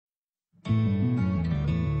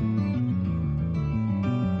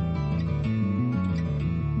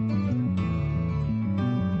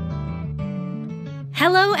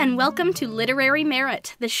Hello and welcome to Literary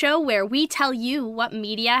Merit, the show where we tell you what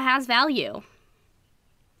media has value.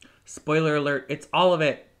 Spoiler alert, it's all of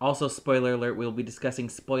it. Also, spoiler alert, we'll be discussing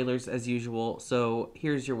spoilers as usual, so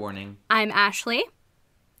here's your warning. I'm Ashley.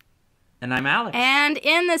 And I'm Alex. And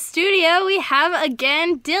in the studio we have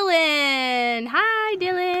again Dillon. Hi,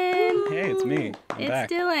 Dillon. Hey, it's me. I'm back.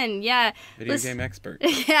 It's Dillon, yeah. Video game expert.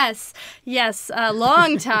 Yes.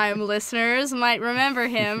 Long-time listeners might remember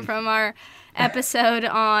him from our episode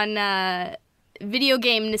on video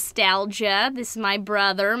game nostalgia. This is my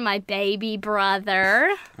brother, my baby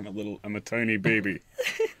brother. I'm a tiny baby.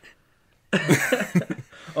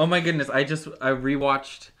 Oh my goodness, I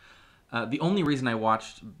rewatched. The only reason I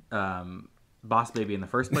watched Boss Baby in the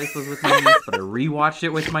first place was with my niece, but I rewatched it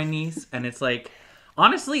with my niece, and it's like,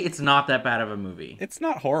 honestly, it's not that bad of a movie. It's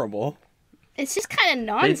not horrible. It's just kind of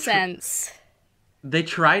nonsense. They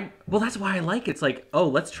tried, well, that's why I like it. It's like, oh,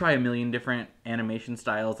 let's try a million different animation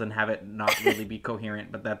styles and have it not really be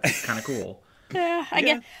coherent, but that's kind of cool.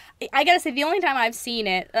 I gotta say, the only time I've seen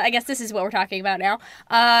it, I guess this is what we're talking about now,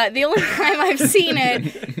 the only time I've seen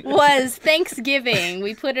it was Thanksgiving.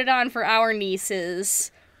 We put it on for our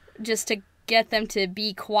nieces just to get them to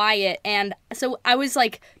be quiet, and so I was,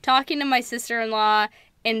 like, talking to my sister-in-law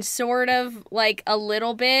and sort of, like, a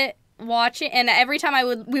little bit watch it, and every time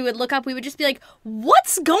we would look up, we would just be like,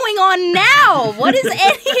 what's going on now? What is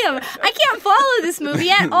any of I can't follow this movie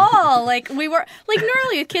at all. Like, we were like,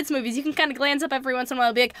 normally with kids movies you can kind of glance up every once in a while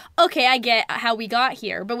and be like, okay, I get how we got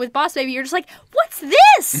here, but with Boss Baby you're just like, what's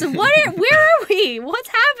this? Where are we? What's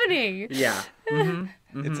happening? Yeah.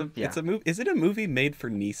 Mm-hmm. It's a movie. Is it a movie made for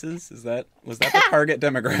nieces? Was that the target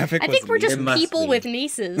demographic? I think we're just people be. with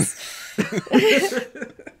nieces.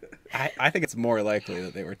 I think it's more likely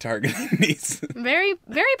that they were targeting nieces. Very,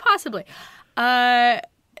 very possibly.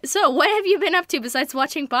 So what have you been up to besides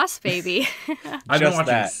watching Boss Baby? I've been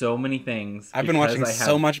watching so many things. I've been watching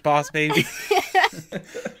so much Boss Baby.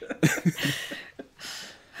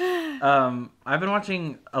 I've been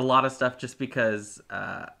watching a lot of stuff just because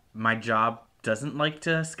my job doesn't like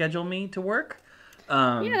to schedule me to work.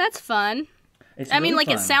 Yeah, that's fun. I mean, like,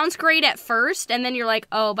 fun. It sounds great at first, and then you're like,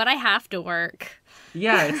 oh, but I have to work.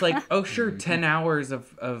 Yeah, it's like, oh, sure, 10 hours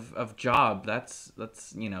of job. That's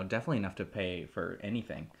definitely enough to pay for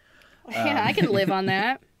anything. Yeah, I can live on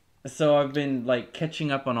that. So I've been, like, catching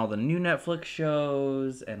up on all the new Netflix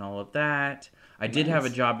shows and all of that. I did have a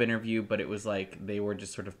job interview, but it was like they were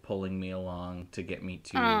just sort of pulling me along to get me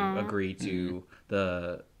to agree to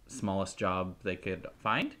the smallest job they could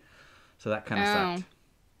find. So that kind of sucked.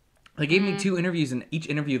 They gave me 2 interviews, and each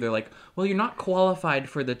interview they're like, well, you're not qualified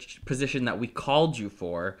for the position that we called you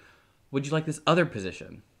for. Would you like this other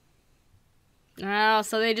position? Oh,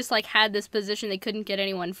 so they just, like, had this position they couldn't get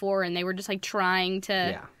anyone for, and they were just, like, trying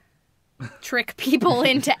to trick people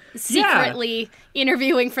into secretly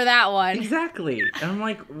interviewing for that one. Exactly. And I'm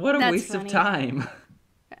like, what a waste of time.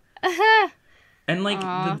 And, like,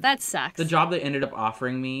 that sucks. The job they ended up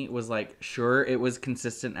offering me was, like, sure, it was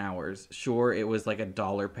consistent hours. Sure, it was, like,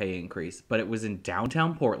 $1 pay increase. But it was in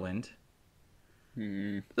downtown Portland.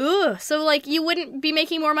 Ooh, so, like, you wouldn't be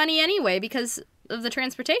making more money anyway because of the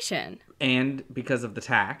transportation. And because of the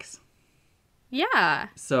tax. Yeah.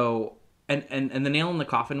 So, and the nail in the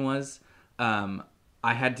coffin was, I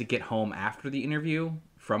had to get home after the interview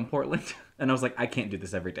from Portland. And I was like, I can't do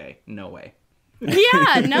this every day. No way.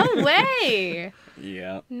 Yeah, no way.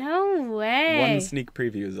 Yeah. No way. One sneak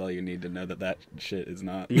preview is all you need to know that shit is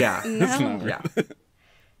not. Yeah. It's not worth.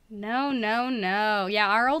 No. Yeah,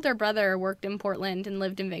 our older brother worked in Portland and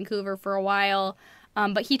lived in Vancouver for a while,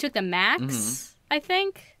 but he took the max, I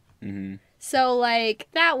think. Mm-hmm. So, like,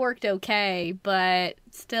 that worked okay, but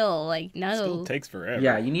still, like, no. Still takes forever.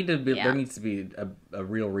 Yeah, you need to be, there needs to be a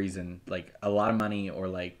real reason, like a lot of money or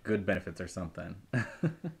like good benefits or something.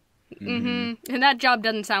 Mm-hmm. And that job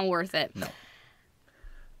doesn't sound worth it. No.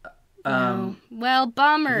 No. Well,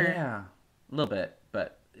 bummer. Yeah, a little bit,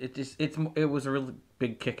 but it was a really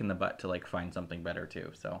big kick in the butt to, like, find something better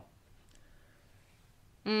too. So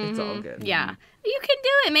it's all good. Yeah, you can do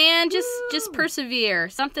it, man. Just persevere.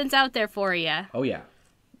 Something's out there for you. Oh yeah.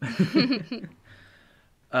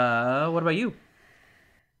 What about you?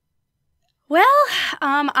 Well,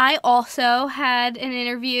 I also had an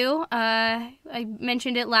interview. I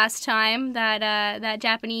mentioned it last time, that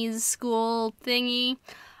Japanese school thingy.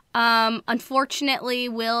 Unfortunately,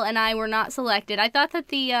 Will and I were not selected. I thought that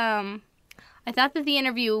the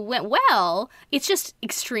interview went well. It's just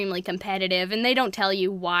extremely competitive, and they don't tell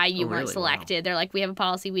you why you weren't selected. Wow. They're like, we have a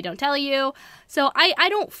policy, we don't tell you. So I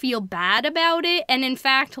don't feel bad about it. And in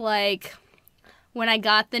fact, like, when I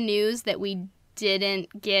got the news that we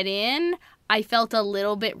didn't get in, I felt a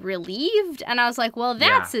little bit relieved, and I was like, well,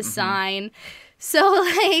 that's a sign. So,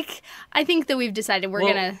 like, I think that we've decided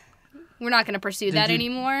we're not gonna pursue that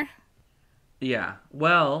anymore. Yeah.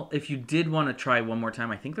 Well, if you did want to try one more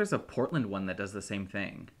time, I think there's a Portland one that does the same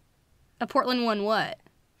thing. A Portland one what?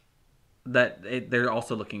 They're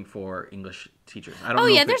also looking for English teachers. I don't know. Oh,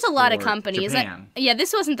 yeah, if there's it's a lot of for companies. Japan.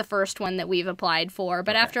 This wasn't the first one that we've applied for,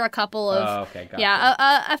 but after a couple of... gotcha.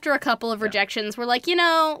 after a couple of rejections, we're like,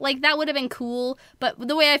 like, that would have been cool, but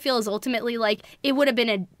the way I feel is ultimately, like, it would have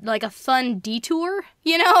been a fun detour,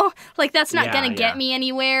 Like, that's not gonna get me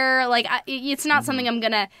anywhere. Like, it's not something I'm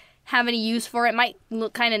gonna have any use for. It might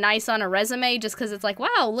look kind of nice on a resume just because it's like,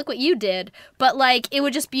 wow, look what you did. But, like, it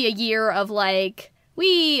would just be a year of, like,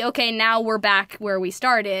 now we're back where we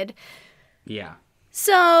started. Yeah.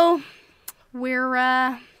 So,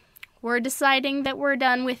 we're deciding that we're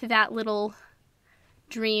done with that little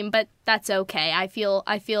dream, but that's okay. I feel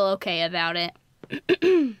okay about it.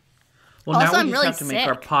 Well, also, now I'm we just really have to make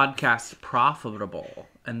our podcast profitable,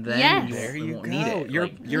 and then Yes. you won't need it.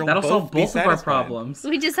 You'll that'll solve both be both of our satisfied. problems.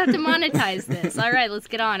 We just have to monetize this. All right, let's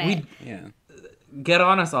get on it. Yeah. Get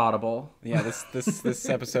on us, Audible. Yeah, this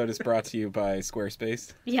episode is brought to you by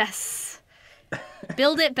Squarespace. Yes.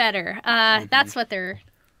 Build it better. That's what their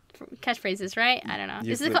catchphrase is, right? I don't know.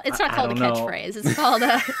 It's not called a don't know. catchphrase. It's called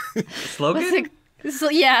a... Slogan? it's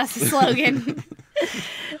a slogan.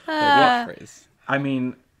 Their phrase. I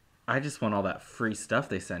mean, I just want all that free stuff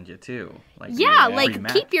they send you, too. Like, Like, free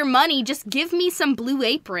keep your money. Just give me some Blue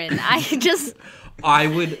Apron. I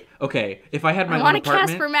would... Okay, if I had my I own want a apartment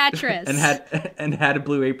Casper mattress. and had a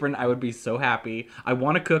Blue Apron, I would be so happy. I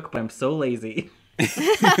want to cook, but I'm so lazy.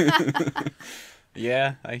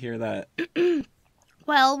 Yeah, I hear that.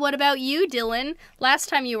 Well, what about you, Dillon? Last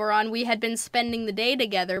time you were on, we had been spending the day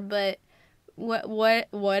together, but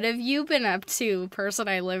what have you been up to, person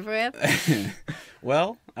I live with?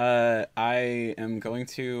 Well, I am going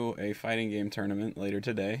to a fighting game tournament later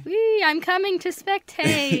today. Whee, I'm coming to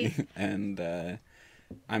spectate. And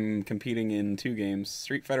I'm competing in 2 games,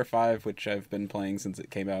 Street Fighter V, which I've been playing since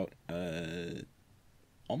it came out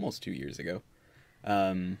almost 2 years ago,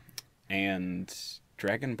 and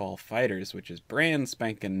Dragon Ball FighterZ, which is brand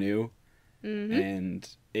spanking new, and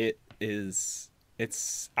I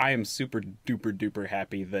am super duper duper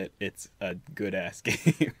happy that it's a good ass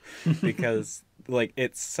game because like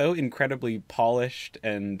it's so incredibly polished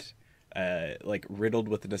and like riddled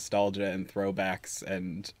with nostalgia and throwbacks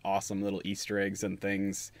and awesome little Easter eggs and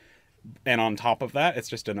things. And on top of that, it's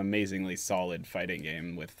just an amazingly solid fighting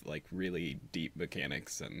game with like really deep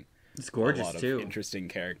mechanics and It's gorgeous, a lot too. of interesting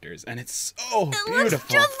characters. And it's so beautiful. It looks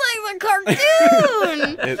just like the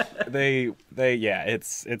cartoon!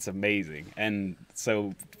 It's amazing. And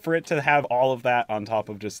so for it to have all of that on top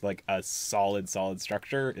of just like a solid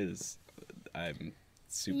structure I'm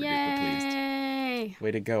super duper pleased. Yay!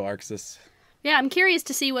 Way to go, Arxis. Yeah, I'm curious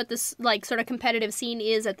to see what this like sort of competitive scene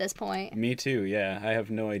is at this point. Me too, yeah. I have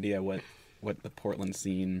no idea what the Portland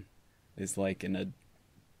scene is like in a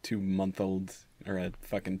 2-month-old or a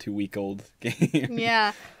fucking 2-week-old game.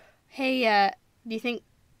 Yeah. Hey, do you think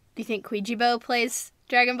Quijibo plays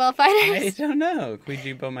Dragon Ball FighterZ? I don't know.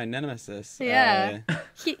 Quijibo, my nemesis. Yeah.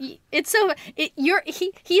 He's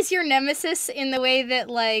your nemesis in the way that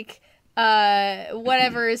like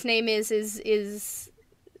whatever his name is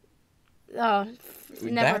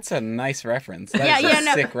never. That's a nice reference. That's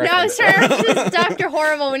sick reference. No, I was trying to reference Dr.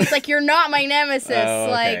 Horrible when he's like, "You're not my nemesis." Oh,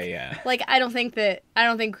 okay, like, yeah. like I don't think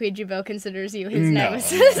Quijibo considers you his No,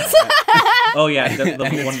 nemesis. Oh yeah,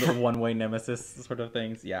 the one-way nemesis sort of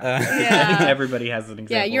things. Yeah, I think everybody has an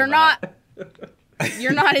example. Yeah, you're of not. that.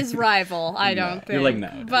 You're not his rival. I don't think. You're like,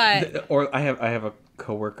 no. But Or I have a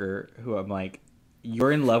coworker who I'm like,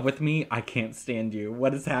 "You're in love with me. I can't stand you.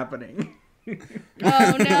 What is happening?" oh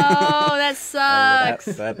no, that sucks.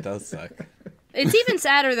 That does suck. It's even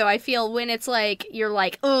sadder though, I feel, when it's like you're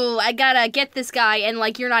like, oh, I gotta get this guy, and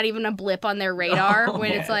like you're not even a blip on their radar.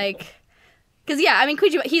 When it's like, because yeah, I mean,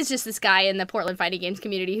 Quijibo, he's just this guy in the Portland fighting games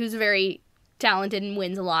community who's very talented and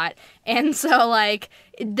wins a lot, and so like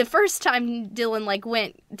the first time Dillon like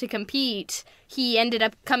went to compete, he ended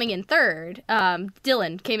up coming in third.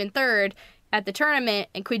 Dillon came in third at the tournament,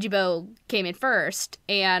 and Quijibo came in first,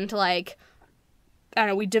 and like, I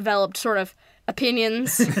don't know, we developed sort of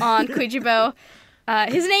opinions on Quijibo. By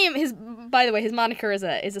the way, his moniker is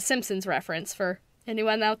a Simpsons reference for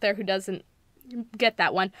anyone out there who doesn't get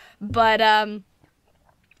that one. But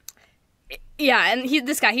yeah, and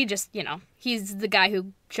this guy, he just, he's the guy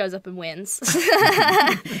who shows up and wins.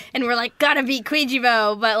 And we're like, gotta beat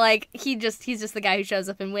Quijibo, but like he's just the guy who shows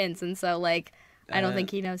up and wins, and so like I don't think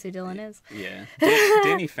he knows who Dillon is. Yeah.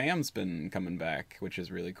 Danny Pham's been coming back, which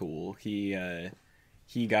is really cool. He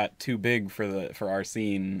got too big for our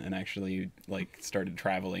scene and actually like started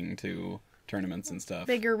traveling to tournaments and stuff.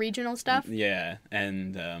 Bigger regional stuff? Yeah,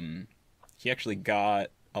 and he actually got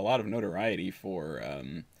a lot of notoriety for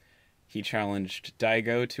he challenged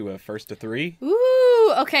Daigo to a first to 3.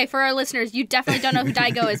 Ooh, okay, for our listeners, you definitely don't know who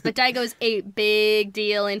Daigo is, but Daigo is a big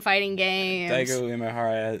deal in fighting games. Daigo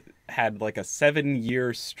Imahara had like a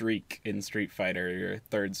 7-year streak in Street Fighter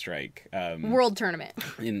Third Strike. World tournament.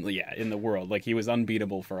 In the world. Like, he was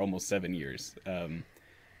unbeatable for almost 7 years.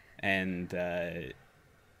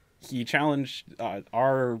 He challenged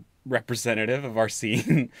our representative of our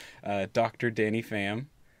scene, Dr. Danny Pham,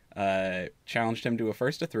 challenged him to a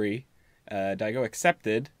first to 3. Daigo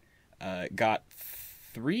accepted, got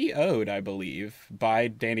 3-0'd, I believe, by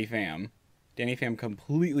Danny Pham. Danny Pham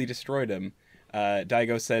completely destroyed him.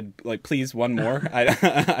 Daigo said, like, please, one more.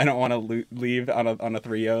 I don't want to leave on a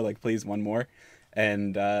 3-0, like, please, one more.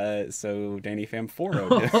 And so Danny Pham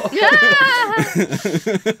 4-0'd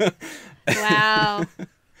him. Wow.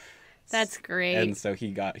 That's great. And so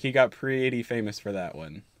he got pretty famous for that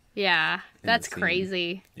one. Yeah, that's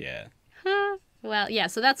crazy. Yeah. Huh. Well, yeah,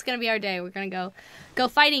 so that's going to be our day. We're going to go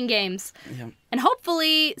fighting games. Yep. And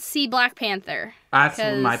hopefully see Black Panther. That's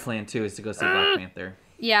my plan, too, is to go see Black Panther.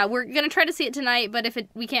 Yeah, we're going to try to see it tonight, but if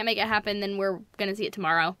we can't make it happen, then we're going to see it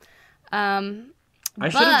tomorrow. I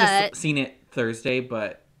should have just seen it Thursday,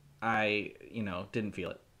 but I, didn't feel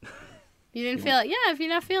it. You didn't feel it? Yeah, if you're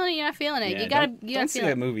not feeling it, you're not feeling it. Yeah, you gotta don't see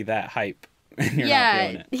a movie that hype. And you're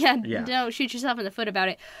yeah, not feeling it. yeah, don't shoot yourself in the foot about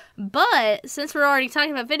it. But since we're already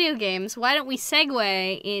talking about video games, why don't we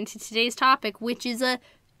segue into today's topic, which is a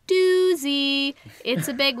doozy. It's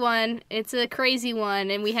a big one. It's a crazy one,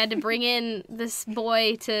 and we had to bring in this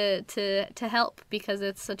boy to help because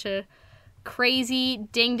it's such a crazy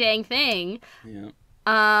ding dang thing. Yeah.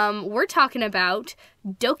 We're talking about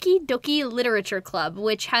Doki Doki Literature Club,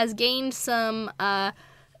 which has gained some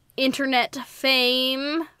internet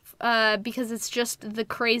fame because it's just the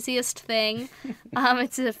craziest thing.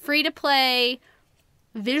 It's a free-to-play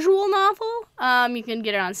visual novel. You can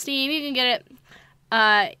get it on Steam. You can get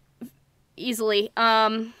it easily.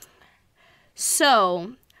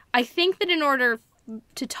 So, I think that in order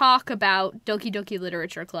to talk about Doki Doki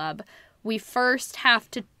Literature Club, we first have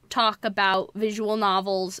to talk about visual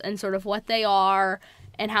novels and sort of what they are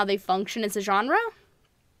and how they function as a genre.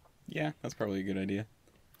 Yeah, that's probably a good idea.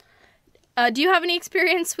 Do you have any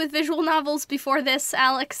experience with visual novels before this,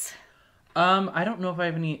 Alex? I don't know if I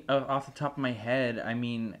have any off the top of my head. I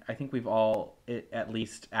mean, I think we've all, at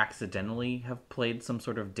least accidentally, have played some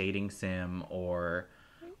sort of dating sim or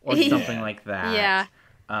something like that. Yeah.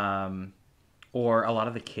 Or a lot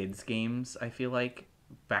of the kids' games, I feel like,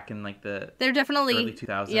 back in like the They're definitely early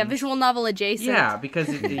 2000s. Yeah, visual novel adjacent. Yeah, because,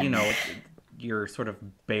 you're sort of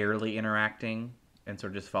barely interacting and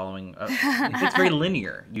sort of just following. It's very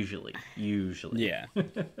linear, usually. Yeah.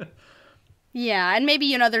 Yeah, and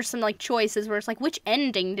maybe, there's some, like, choices where it's like, which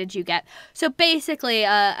ending did you get? So basically,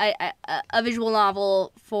 a visual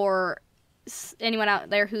novel, for anyone out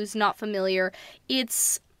there who's not familiar,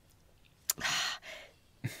 it's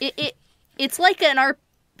like an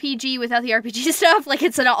RPG without the RPG stuff. Like,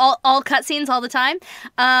 it's all cutscenes all the time.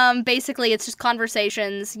 Basically, it's just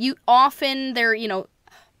conversations.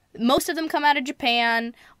 Most of them come out of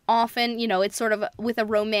Japan. Often, it's sort of with a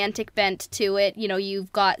romantic bent to it.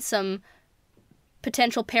 You've got some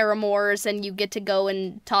potential paramours, and you get to go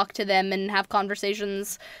and talk to them and have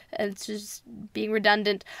conversations. It's just being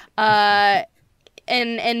redundant.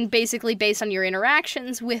 And basically based on your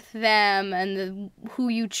interactions with them and who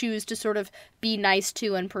you choose to sort of be nice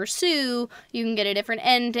to and pursue, you can get a different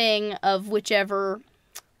ending of whichever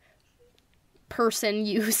person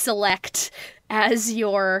you select as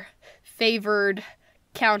your favored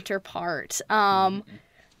counterpart.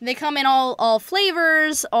 They come in all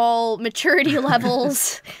flavors, all maturity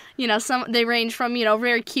levels. They range from,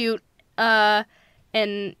 very cute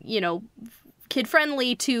and,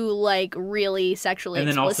 kid-friendly to, like, really sexually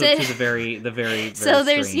explicit. And then also to the very so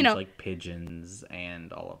there's, strange, like, pigeons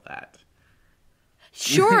and all of that.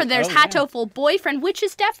 Sure, there's Hatoful Boyfriend, which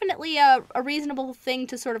is definitely a reasonable thing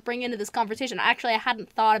to sort of bring into this conversation. Actually, I hadn't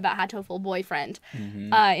thought about Hatoful Boyfriend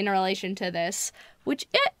in relation to this, which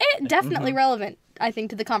it definitely relevant, I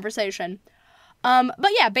think, to the conversation.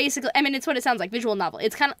 But yeah, basically, I mean, it's what it sounds like, visual novel.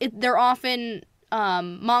 It's kind of, they're often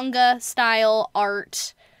manga-style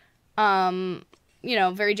art,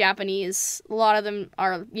 very Japanese. A lot of them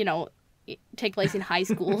are, take place in high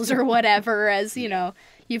schools or whatever, as,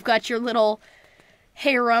 you've got your little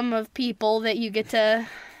harem of people that you get to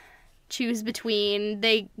choose between.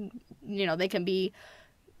 They can be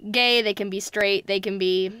gay, they can be straight, they can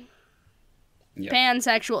be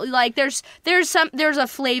pansexual. Like, there's a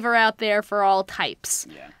flavor out there for all types.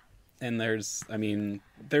 Yeah. And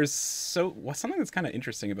something that's kind of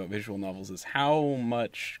interesting about visual novels is how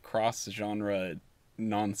much cross-genre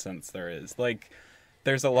nonsense there is. Like,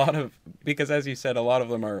 there's a lot of, because as you said, a lot of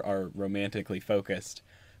them are romantically focused,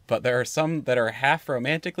 but there are some that are half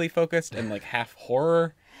romantically focused and like half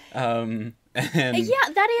horror. And yeah,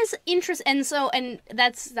 that is interesting. And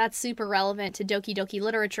that's super relevant to Doki Doki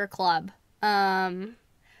Literature Club.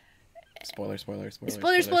 Spoiler.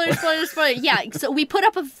 Yeah, so we put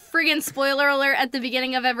up a friggin' spoiler alert at the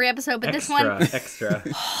beginning of every episode, but this one... Extra.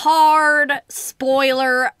 Hard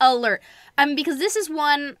spoiler alert. Because this is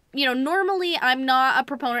one, normally I'm not a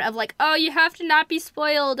proponent of like, oh, you have to not be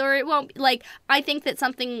spoiled or it won't... Like, I think that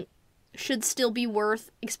something should still be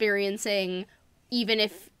worth experiencing even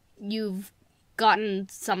if you've gotten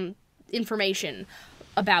some information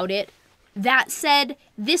about it. That said,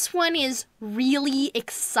 this one is really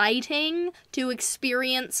exciting to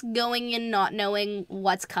experience going in not knowing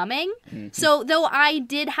what's coming. Mm-hmm. So, though I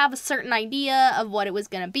did have a certain idea of what it was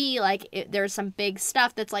going to be, like, there's some big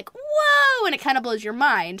stuff that's like, whoa, and it kind of blows your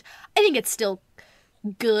mind. I think it's still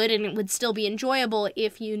good and it would still be enjoyable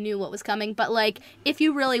if you knew what was coming. But, like, if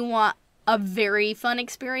you really want a very fun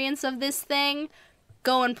experience of this thing,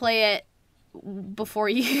 go and play it before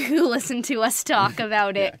you listen to us talk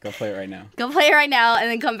about it. Yeah, go play it right now. Go play it right now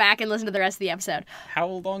and then come back and listen to the rest of the episode. How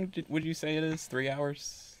long would you say it is? 3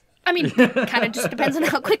 hours? I mean, kind of just depends on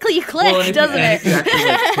how quickly you click, doesn't it?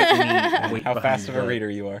 How fast of a reader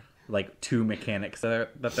you are. Like, 2 mechanics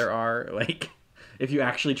that there are. Like, if you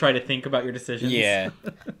actually try to think about your decisions. Yeah.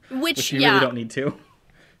 Which you really don't need to.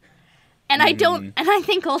 And I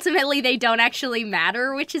think ultimately they don't actually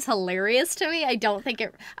matter, which is hilarious to me. I don't think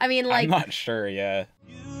it, I mean, like... I'm not sure, yeah.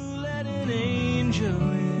 You let an angel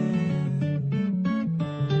in.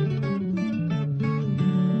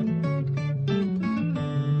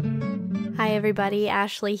 Hi everybody,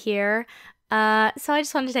 Ashley here. So I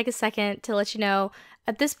just wanted to take a second to let you know,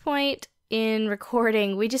 at this point in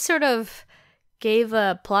recording, we just sort of gave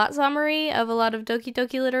a plot summary of a lot of Doki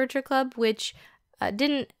Doki Literature Club, which...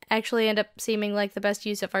 didn't actually end up seeming like the best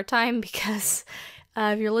use of our time because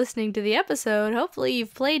if you're listening to the episode, hopefully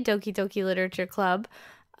you've played Doki Doki Literature Club.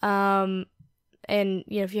 And,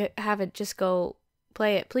 if you haven't, just go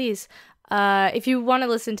play it, please. If you want to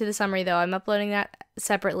listen to the summary, though, I'm uploading that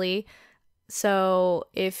separately. So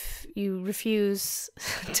if you refuse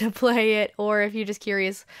to play it, or if you're just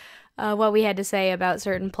curious what we had to say about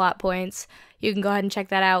certain plot points, you can go ahead and check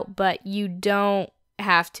that out, but you don't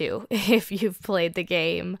have to if you've played the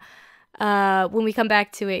game. When we come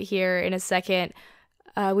back to it here in a second,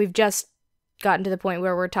 we've just gotten to the point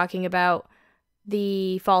where we're talking about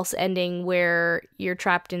the false ending where you're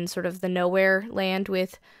trapped in sort of the nowhere land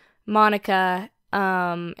with Monica,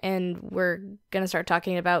 and we're gonna start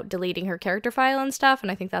talking about deleting her character file and stuff, and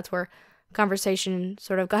I think that's where conversation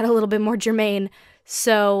sort of got a little bit more germane.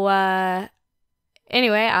 So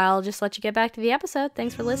anyway, I'll just let you get back to the episode.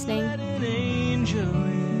 Thanks for listening.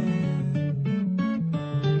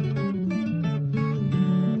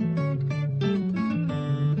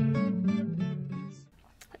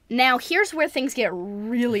 Now, here's where things get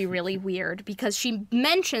really, really weird, because she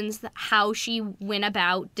mentions how she went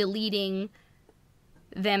about deleting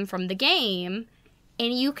them from the game,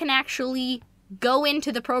 and you can actually go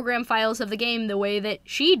into the program files of the game the way that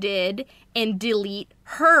she did and delete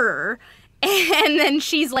her, and then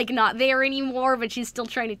she's, like, not there anymore, but she's still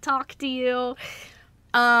trying to talk to you.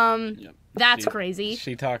 Yep. That's crazy.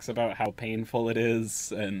 She talks about how painful it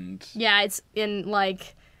is, and... Yeah, it's in,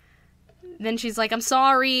 like... Then she's like, I'm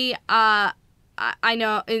sorry, I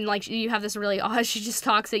know, and, like, you have this really odd, she just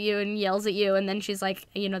talks at you and yells at you, and then she's like,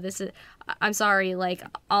 I'm sorry, like,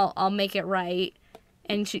 I'll make it right,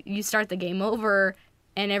 and you start the game over,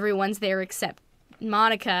 and everyone's there except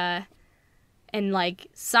Monica, and, like,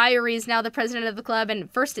 Sayuri is now the president of the club, and at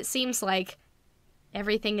first it seems like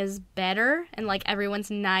everything is better, and, like, everyone's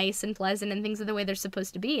nice and pleasant, and things are the way they're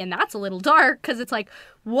supposed to be, and that's a little dark, because it's like,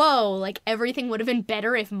 whoa, like, everything would have been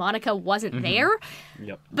better if Monica wasn't there.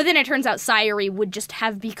 Yep. But then it turns out Sayuri would just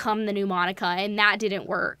have become the new Monica, and that didn't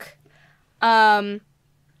work.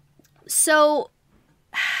 So,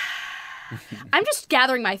 I'm just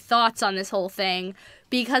gathering my thoughts on this whole thing,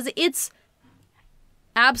 because it's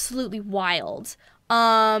absolutely wild.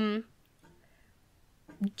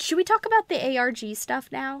 Should we talk about the ARG stuff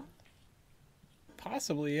now?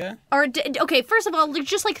 Possibly, yeah. Or, okay, first of all,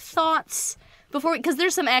 just, like, thoughts before, because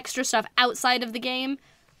there's some extra stuff outside of the game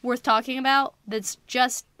worth talking about that's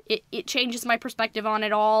just it changes my perspective on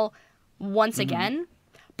it all once again.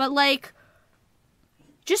 But, like,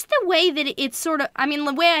 just the way that it's sort of... I mean,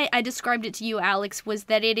 the way I described it to you, Alex, was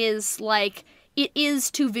that it is, like... It is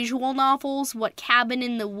to visual novels what Cabin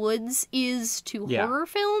in the Woods is to horror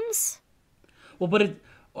films. Well, but it...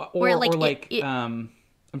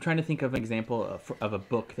 I'm trying to think of an example of a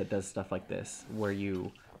book that does stuff like this, where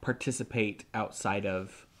you participate outside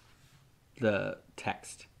of the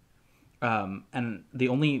text. And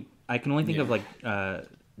I can only think of, like,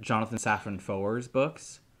 Jonathan Safran Foer's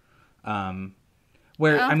books.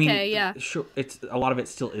 Where, sure, it's a lot of it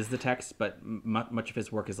still is the text, but much of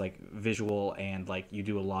his work is, like, visual, and, like, you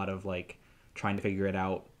do a lot of, like, trying to figure it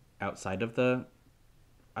out outside of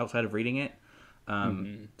reading it.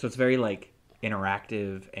 So it's very, like,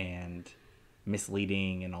 interactive and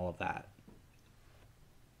misleading and all of that.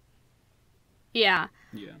 Yeah.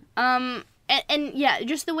 And yeah,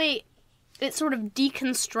 just the way it sort of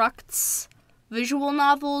deconstructs visual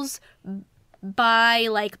novels by,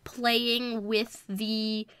 like, playing with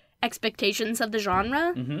the expectations of the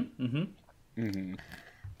genre.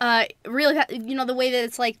 Really, you know, the way that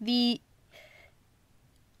it's, like,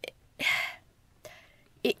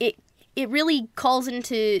 it really calls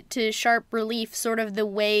into sharp relief sort of the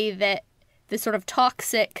way that the sort of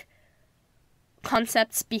toxic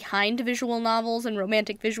concepts behind visual novels and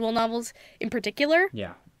romantic visual novels in particular.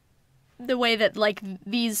 Yeah. The way that, like,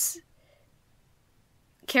 these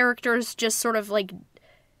characters just sort of, like,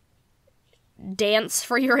 dance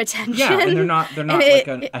for your attention. Yeah, and they're not like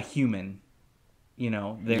a human. You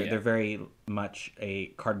know, they're very much a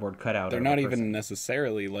cardboard cutout. They're not even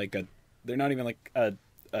necessarily like a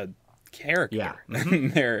character. Yeah.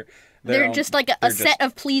 They're just like a set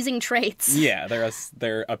of pleasing traits. Yeah,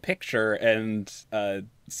 they're a picture and a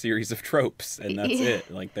series of tropes, and that's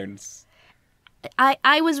it. Like, there's...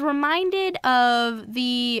 I was reminded of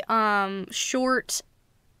the short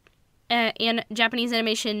and Japanese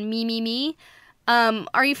animation Me.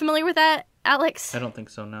 Are you familiar with that, Alex? I don't think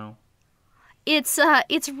so, no. It's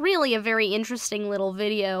really a very interesting little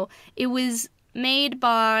video. It was made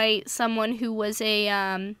by someone who was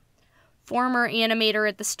a former animator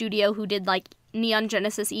at the studio who did, like, Neon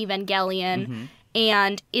Genesis Evangelion,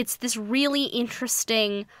 and it's this really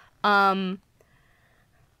interesting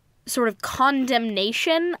sort of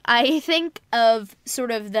condemnation, I think, of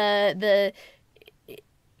sort of the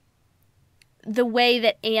way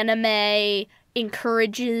that anime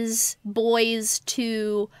encourages boys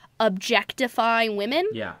to objectify women.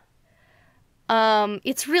 Yeah.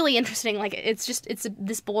 It's really interesting. Like, it's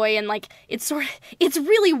this boy, and, like, it's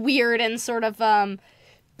really weird and sort of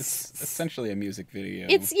it's essentially a music video.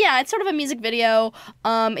 It's sort of a music video.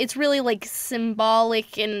 It's really, like,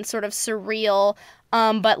 symbolic and sort of surreal.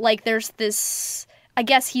 But, like, there's this, I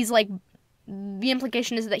guess he's, like, the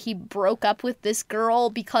implication is that he broke up with this girl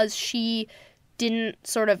because she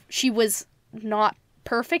was not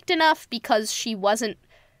perfect enough, because she wasn't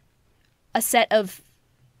a set of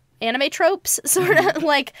anime tropes, sort of.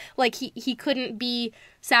 like he couldn't be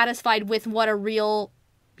satisfied with what a real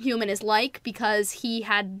human is like, because he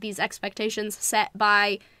had these expectations set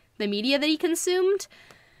by the media that he consumed.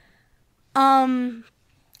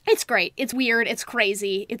 It's great. It's weird. It's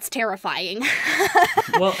crazy. It's terrifying.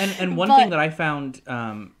 Well, and one thing that I found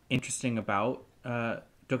interesting about Doki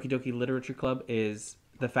Doki Literature Club is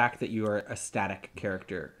the fact that you are a static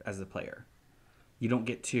character as a player. You don't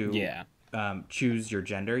get to choose your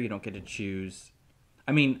gender. You don't get to choose...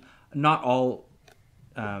 I mean, not all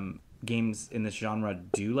games in this genre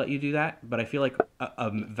do let you do that, but I feel like a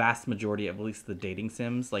vast majority, at least the dating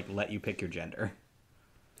sims, like, let you pick your gender.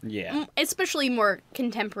 Yeah. Especially more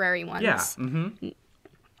contemporary ones. Yeah. Mm-hmm.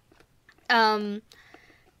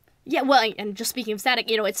 Yeah, well, and just speaking of static,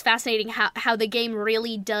 you know, it's fascinating how the game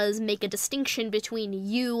really does make a distinction between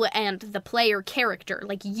you and the player character.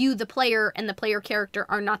 Like, you, the player, and the player character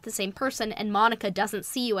are not the same person, and Monica doesn't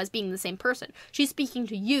see you as being the same person. She's speaking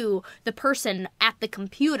to you, the person at the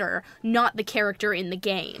computer, not the character in the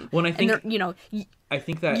game. Well, and I think... you know... I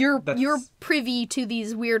think that you're privy to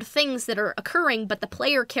these weird things that are occurring, but the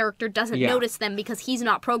player character doesn't notice them because he's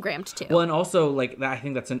not programmed to. Well, and also, like, I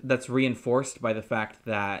think that's reinforced by the fact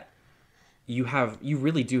that you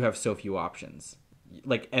really do have so few options.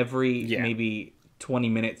 Like, every maybe 20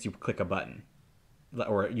 minutes you click a button,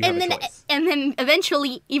 or you have a choice. And then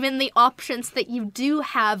eventually, even the options that you do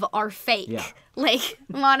have are fake. Yeah. Like,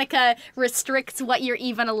 Monica restricts what you're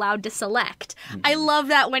even allowed to select. Mm-hmm. I love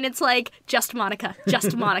that when it's like, just Monica,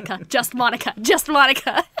 just Monica, just Monica, just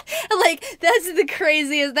Monica. Like, that's the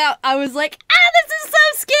craziest. That I was like, this is so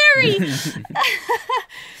scary.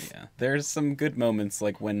 Yeah, there's some good moments,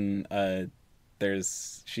 like when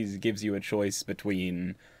she gives you a choice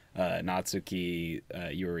between Natsuki,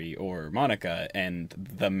 Yuri, or Monica, and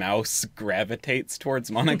the mouse gravitates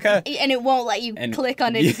towards Monica. And it won't let you click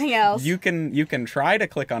on anything else. You can try to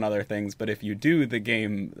click on other things, but if you do, the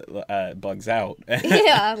game bugs out.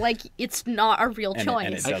 Yeah, like, it's not a real choice.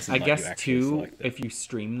 And it doesn't I let guess, you actually too, select it. if you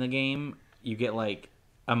stream the game, you get, like,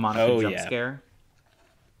 a Monica jump scare.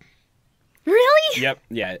 Really? Yep,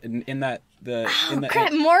 yeah. In that...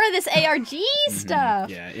 Crap, more of this ARG stuff.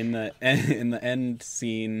 Yeah, in the end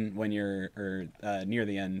scene when you're near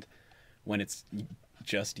the end, when it's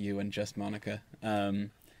just you and just Monica, in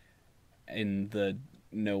the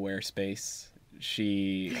nowhere space,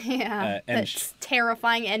 she that's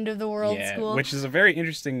terrifying end of the world school. Which is a very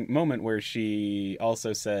interesting moment where she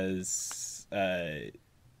also says,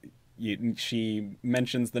 she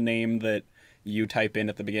mentions the name that you type in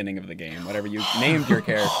at the beginning of the game, whatever you named your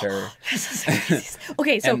character.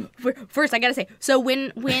 Okay, so first I gotta say, so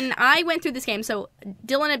when I went through this game, so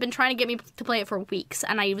Dillon had been trying to get me to play it for weeks,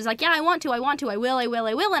 and I was like, yeah, I want to, I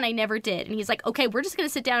will, and I never did. And he's like, okay, we're just gonna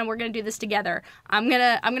sit down and we're gonna do this together. I'm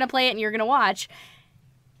gonna play it and you're gonna watch.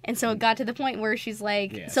 And so it got to the point where she's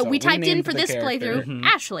like, so we typed in for this playthrough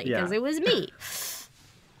Ashley, because it was me.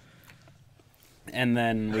 And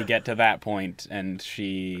then we get to that point, and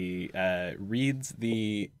she reads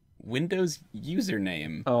the Windows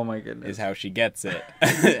username. Oh my goodness! Is how she gets it,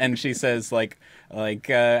 and she says how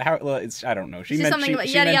it's, I don't know. She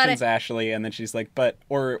mentions Ashley, and then she's like, but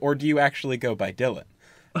or do you actually go by Dillon?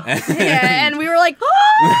 Yeah, and we were like,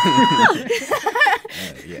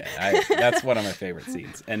 that's one of my favorite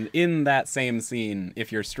scenes. And in that same scene,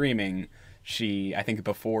 if you're streaming, I think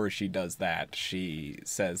before she does that, she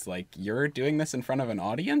says, like, you're doing this in front of an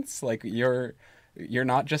audience? Like, you're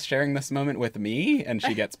not just sharing this moment with me? And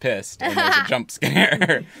she gets pissed, and there's a jump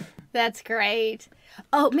scare. That's great.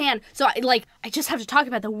 Oh, man. So, I just have to talk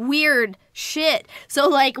about the weird shit. So,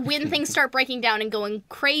 like, when things start breaking down and going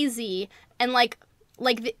crazy, and, like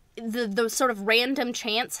the sort of random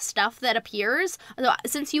chance stuff that appears.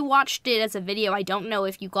 Since you watched it as a video, I don't know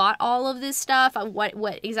if you got all of this stuff,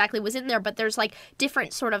 what exactly was in there, but there's like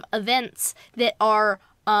different sort of events that are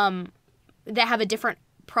that have a different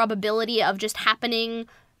probability of just happening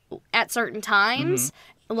at certain times.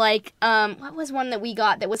 Mm-hmm. Like what was one that we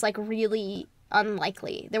got that was like really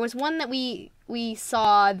unlikely? There was one that we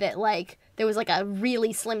saw that like there was like a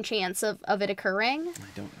really slim chance of it occurring. I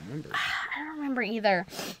don't remember. I don't remember either.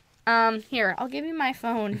 Here, I'll give you my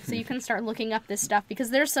phone so you can start looking up this stuff, because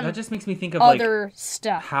there's some that just makes me think of other like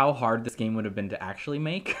stuff. How hard this game would have been to actually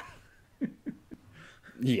make.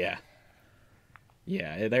 Yeah.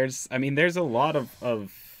 There's a lot of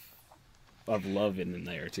love in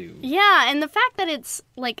there too. Yeah, and the fact that it's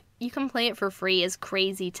like you can play it for free is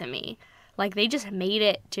crazy to me. Like, they just made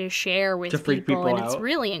it to share with people, and it's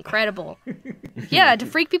really incredible. Yeah, to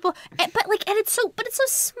freak people, but it's so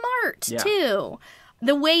smart too.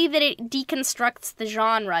 The way that it deconstructs the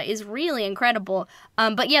genre is really incredible.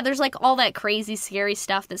 But yeah, there's like all that crazy, scary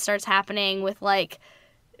stuff that starts happening with like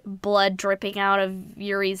blood dripping out of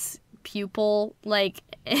Yuri's pupil. Like,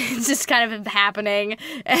 it's just kind of happening,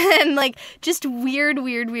 and like just weird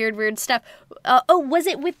stuff. Was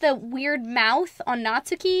it with the weird mouth on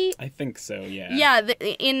Natsuki? I think so. Yeah. Yeah.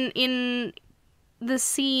 In the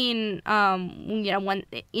scene, when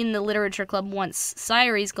in the literature club, once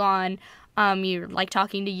Sayori's gone, you're like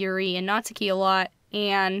talking to Yuri and Natsuki a lot,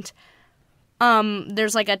 and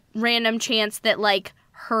there's like a random chance that like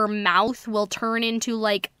her mouth will turn into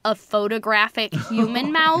like a photographic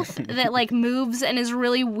human mouth that like moves and is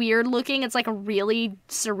really weird looking. It's like really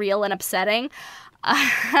surreal and upsetting.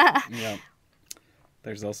 Yeah.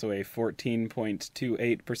 There's also a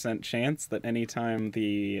 14.28% chance that anytime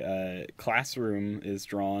the classroom is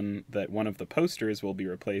drawn, that one of the posters will be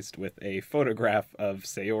replaced with a photograph of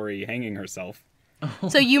Sayori hanging herself.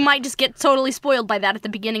 So you might just get totally spoiled by that at the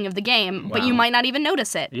beginning of the game, but you might not even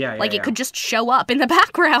notice it. Yeah, it could just show up in the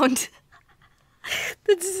background.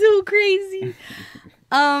 That's so crazy.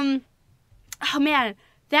 Oh man,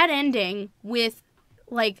 that ending with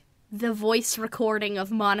like the voice recording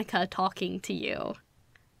of Monica talking to you,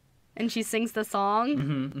 and she sings the song.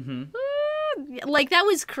 Mm-hmm. Like, that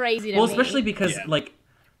was crazy to me. Well, especially because like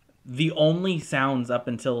the only sounds up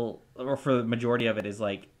until, or for the majority of it, is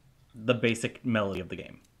like the basic melody of the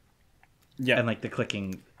game. Yeah. And like the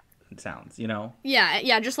clicking sounds, you know?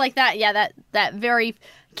 Yeah, just like that. Yeah, that very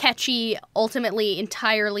catchy, ultimately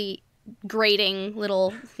entirely grating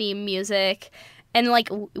little theme music. And like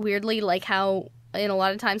weirdly, like how in a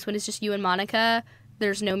lot of times when it's just you and Monica,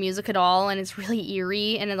 there's no music at all, and it's really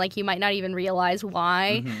eerie, and then like you might not even realize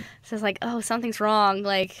why. Mm-hmm. So it's like, oh, something's wrong.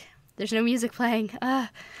 Like, There's no music playing. Well,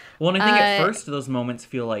 and I think at first those moments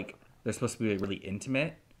feel like they're supposed to be really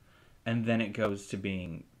intimate, and then it goes to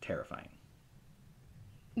being terrifying.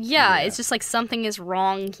 Yeah, it's just like something is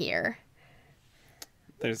wrong here.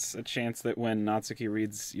 There's a chance that when Natsuki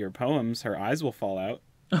reads your poems, her eyes will fall out.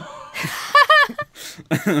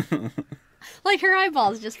 Like her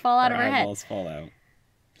eyeballs just fall out of her head. Her eyeballs fall out.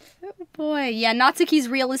 Oh boy, yeah, Natsuki's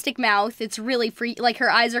realistic mouth, it's really free. Like,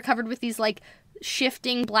 her eyes are covered with these, like,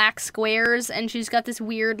 shifting black squares, and she's got this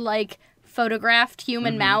weird, like, photographed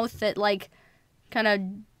human mouth that, like, kind of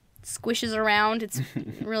squishes around. It's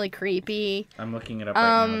really creepy. I'm looking it up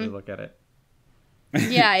right now to look at it.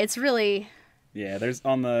 Yeah, it's really... Yeah, there's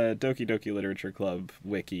on the Doki Doki Literature Club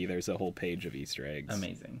wiki, there's a whole page of Easter eggs.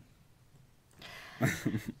 Amazing.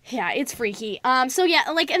 Yeah, it's freaky. So yeah,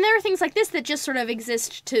 like, and there are things like this that just sort of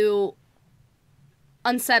exist to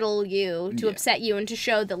unsettle you, to upset you, and to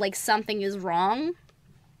show that, like, something is wrong.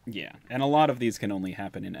 Yeah, and a lot of these can only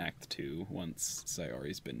happen in Act 2 once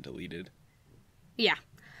Sayori's been deleted. Yeah.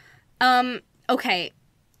 Okay.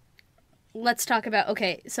 Let's talk about,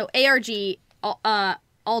 so ARG,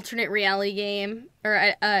 alternate reality game,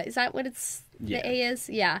 or, is that what the A is?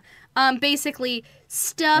 Yeah. Basically,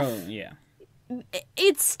 stuff... Oh, yeah.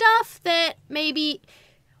 It's stuff that maybe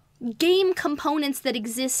game components that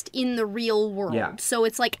exist in the real world. Yeah. So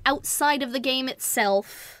it's like outside of the game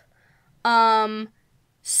itself.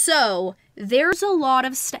 So there's a lot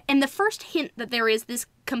of stuff. And the first hint that there is this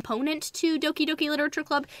component to Doki Doki Literature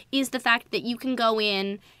Club is the fact that you can go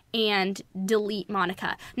in and delete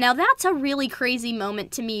Monica. Now that's a really crazy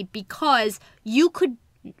moment to me because you could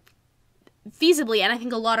feasibly, and I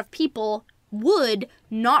think a lot of people would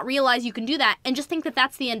not realize you can do that and just think that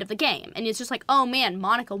that's the end of the game. And it's just like, oh man,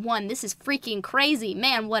 Monica won. This is freaking crazy.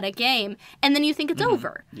 Man, what a game. And then you think it's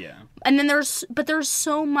over. Yeah. And then there's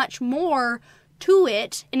so much more to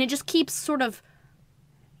it, and it just keeps sort of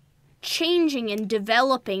changing and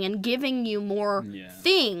developing and giving you more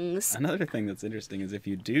things. Another thing that's interesting is if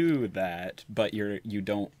you do that, but you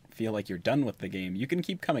don't feel like you're done with the game, you can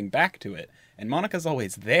keep coming back to it. And Monica's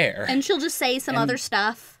always there. And she'll just say some other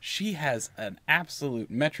stuff. She has an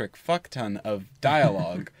absolute metric fuck ton of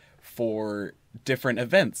dialogue for different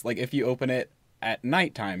events. Like, if you open it at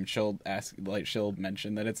nighttime, she'll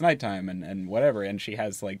mention that it's nighttime and whatever. And she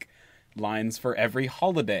has, like, lines for every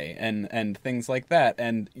holiday and things like that.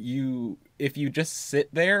 And if you just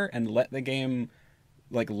sit there and let the game,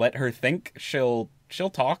 like, let her think, she'll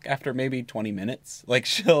talk after maybe 20 minutes. Like,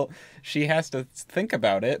 she has to think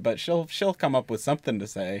about it, but she'll come up with something to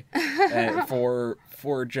say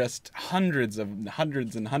for just hundreds and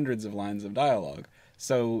hundreds of lines of dialogue.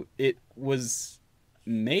 So it was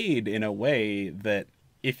made in a way that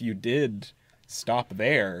if you did stop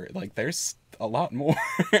there, like, there's a lot more.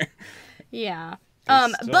 Yeah.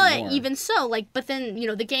 But even so, like, but then,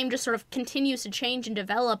 the game just sort of continues to change and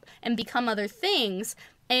develop and become other things.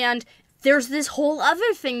 And there's this whole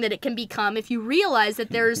other thing that it can become if you realize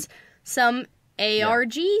that there's some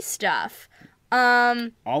ARG stuff.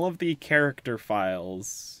 All of the character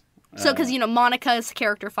files. So, because, Monica's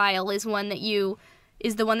character file is the one that you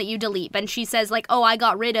delete. And she says, like, oh, I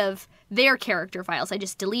got rid of their character files. I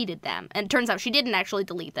just deleted them. And it turns out she didn't actually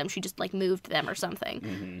delete them. She just, like, moved them or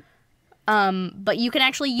something. But you can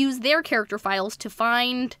actually use their character files to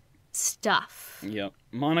find stuff. Yep.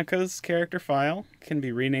 Monica's character file can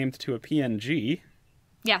be renamed to a PNG.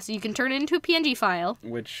 Yeah, so you can turn it into a PNG file.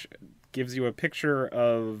 Which gives you a picture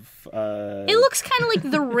of... It looks kind of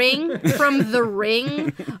like The Ring from The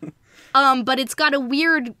Ring. But it's got a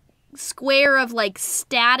weird square of, like,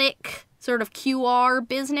 static sort of QR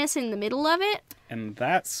business in the middle of it. And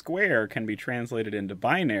that square can be translated into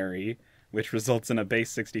binary, which results in a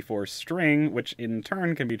base 64 string, which in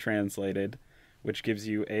turn can be translated, which gives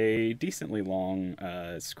you a decently long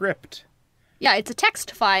script. Yeah, it's a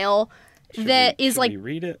text file should we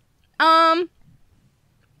read it?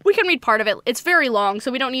 We can read part of it. It's very long, so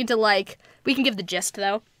we don't need to, like... We can give the gist,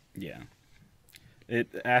 though. Yeah. It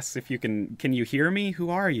asks if you can you hear me? Who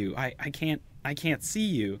are you? I can't see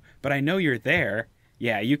you, but I know you're there.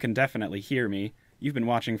 Yeah, you can definitely hear me. You've been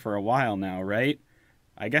watching for a while now, right?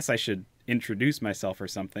 I guess I should introduce myself or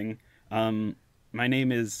something. My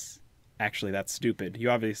name is... Actually, that's stupid. You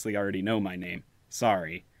obviously already know my name.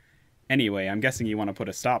 Sorry. Anyway, I'm guessing you want to put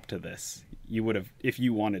a stop to this. You would have... If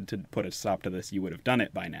you wanted to put a stop to this, you would have done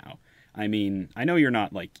it by now. I mean, I know you're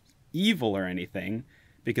not, like, evil or anything,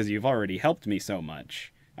 because you've already helped me so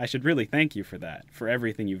much. I should really thank you for that, for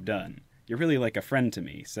everything you've done. You're really like a friend to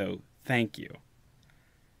me, so thank you.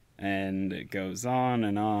 And it goes on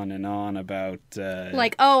and on and on about...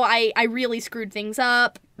 Like, oh, I really screwed things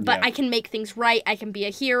up, but Yeah. I can make things right. I can be a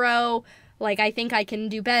hero. Like, I think I can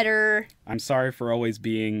do better. I'm sorry for always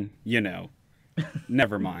being,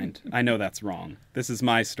 Never mind. I know that's wrong. This is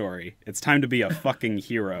my story. It's time to be a fucking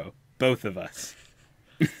hero. Both of us.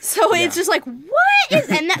 So it's just like, what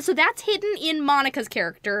is... So that's hidden in Monica's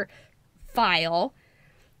character file.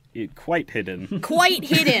 Quite hidden. Quite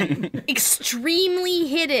hidden. Extremely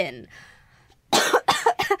hidden.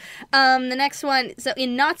 The next one, so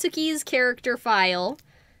in Natsuki's character file...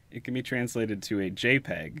 It can be translated to a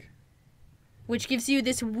JPEG. Which gives you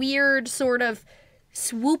this weird sort of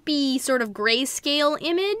swoopy sort of grayscale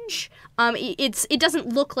image. It doesn't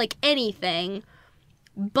look like anything,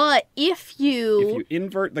 but if you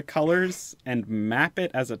invert the colors and map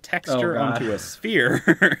it as a texture onto a sphere...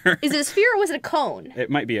 Is it a sphere or was it a cone? It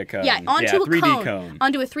might be a cone. Yeah, onto a 3D cone.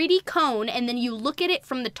 Onto a 3D cone, and then you look at it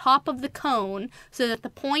from the top of the cone so that the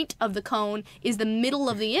point of the cone is the middle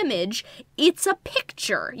of the image. It's a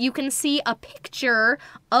picture. You can see a picture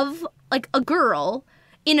of, like, a girl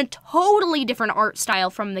in a totally different art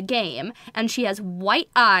style from the game, and she has white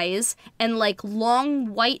eyes and, like,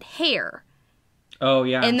 long white hair. Oh,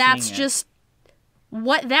 yeah. And that's just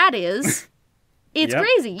what that is. It's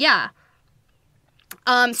crazy, yeah.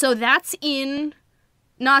 So that's in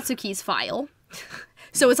Natsuki's file.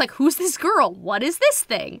 So it's like, who's this girl? What is this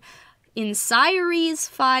thing? In Sayuri's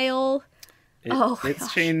file...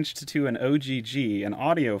 It's changed to an OGG, an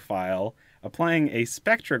audio file. Applying a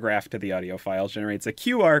spectrograph to the audio file generates a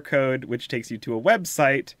QR code, which takes you to a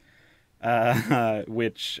website,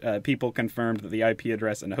 which people confirmed that the IP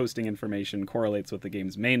address and hosting information correlates with the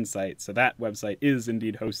game's main site. So that website is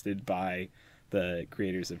indeed hosted by the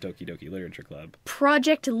creators of Doki Doki Literature Club.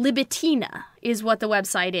 Project Libitina is what the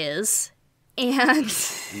website is. And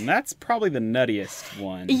that's probably the nuttiest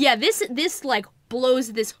one. Yeah, this like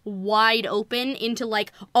blows this wide open into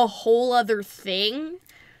like a whole other thing.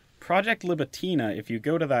 Project Libitina, if you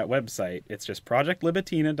go to that website, it's just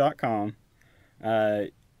projectlibitina.com.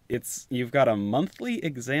 You've got a monthly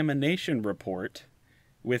examination report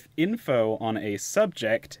with info on a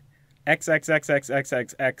subject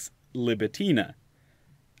XXXXXXX Libitina.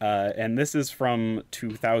 And this is from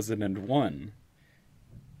 2001.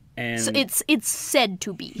 And so it's said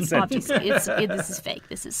to be, obviously. This is fake.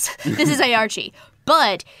 This is ARG.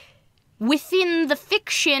 But within the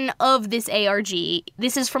fiction of this ARG,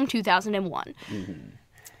 this is from 2001. Mm-hmm.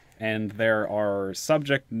 And there are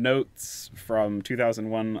subject notes from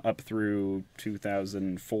 2001 up through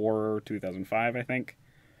 2004, 2005, I think.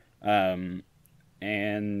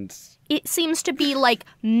 And it seems to be like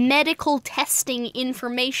medical testing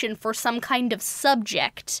information for some kind of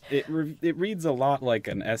subject. It reads a lot like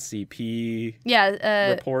an SCP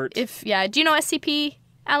report. Do you know SCP,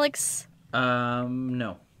 Alex?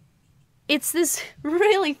 No. It's this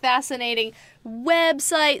really fascinating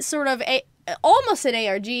website, sort of almost an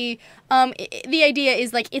ARG. The idea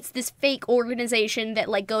is like it's this fake organization that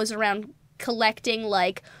like goes around collecting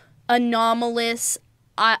like anomalous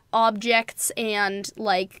objects and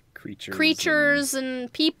like creatures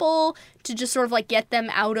and people to just sort of like get them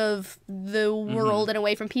out of the world and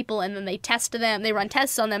away from people, and then they test them, they run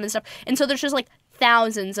tests on them and stuff. And so there's just like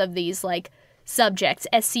thousands of these like subjects,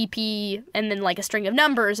 SCP, and then like a string of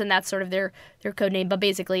numbers, and that's sort of their code name. But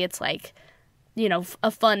basically it's like, you know,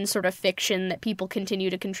 a fun sort of fiction that people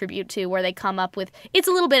continue to contribute to, where they come up with, it's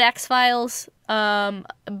a little bit X-Files,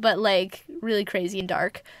 but like really crazy and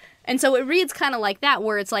dark. And so it reads kind of like that,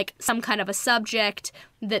 where it's like some kind of a subject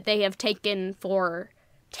that they have taken for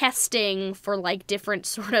testing for like different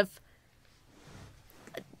sort of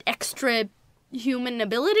extra human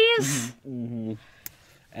abilities. Mm-hmm.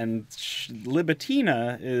 And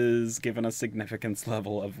Libitina is given a significance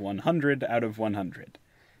level of 100 out of 100.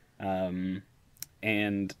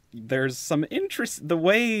 And there's some interest, the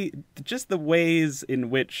ways in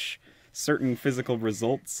which certain physical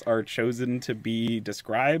results are chosen to be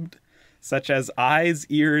described, such as eyes,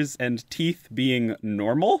 ears, and teeth being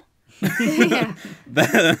normal,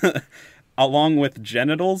 along with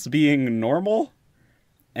genitals being normal,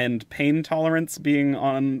 and pain tolerance being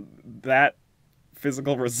on that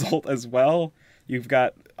physical result as well. You've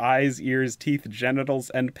got eyes, ears, teeth, genitals,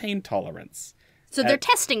 and pain tolerance. So they're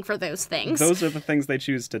testing for those things. Those are the things they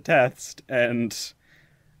choose to test, and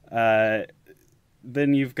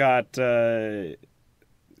then you've got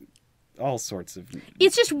all sorts of...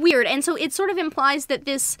 It's just weird, and so it sort of implies that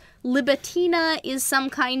this Libitina is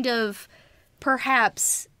some kind of,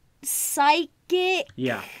 perhaps, psychic...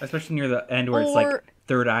 Yeah, especially near the end where it's like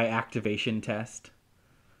third eye activation test.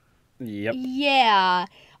 Yep. Yeah.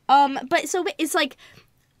 But so it's like...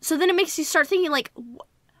 So then it makes you start thinking, like...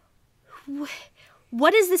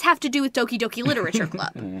 what does this have to do with Doki Doki Literature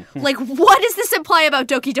Club? Like, what does this imply about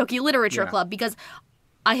Doki Doki Literature Club? Because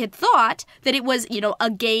I had thought that it was, a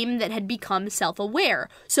game that had become self-aware.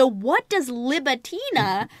 So what does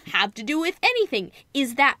Libatina have to do with anything?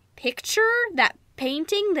 Is that picture, that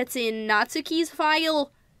painting that's in Natsuki's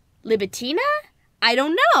file, Libatina? I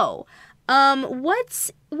don't know.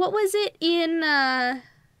 What was it in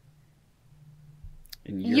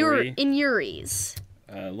Yuri? In Yuri's?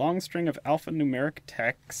 A long string of alphanumeric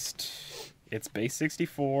text. It's base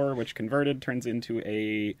 64, which converted turns into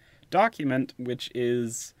a document, which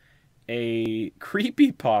is a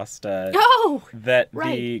creepypasta that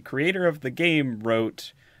the creator of the game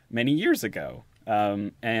wrote many years ago.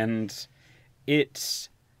 And it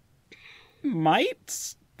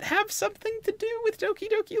might have something to do with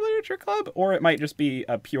Doki Doki Literature Club, or it might just be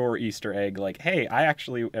a pure Easter egg, like, hey, I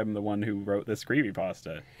actually am the one who wrote this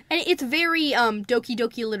creepypasta. And it's very Doki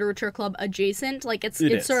Doki Literature Club adjacent. Like, it's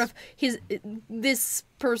sort of this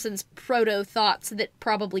person's proto-thoughts that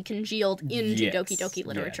probably congealed into Doki Doki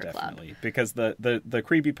Literature Club. Definitely. Because the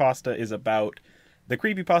creepypasta is about... The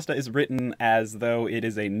creepypasta is written as though it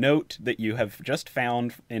is a note that you have just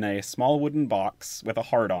found in a small wooden box with a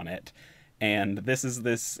heart on it. And this is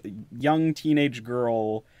this young teenage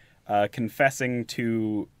girl confessing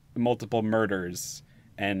to multiple murders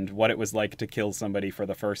and what it was like to kill somebody for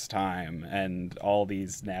the first time and all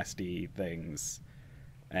these nasty things.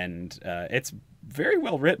 And it's very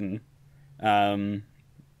well written.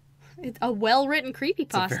 It's a well-written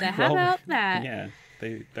creepypasta. How about that? Yeah,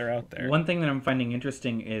 they're out there. One thing that I'm finding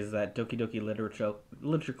interesting is that Doki Doki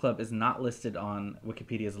Literature Club is not listed on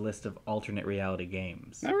Wikipedia's list of alternate reality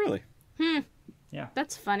games. Oh, really? Yeah.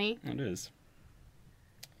 That's funny. It is.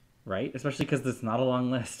 Right? Especially because it's not a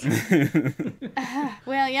long list.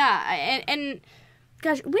 Well, yeah. And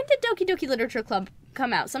gosh, when did Doki Doki Literature Club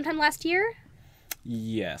come out? Sometime last year?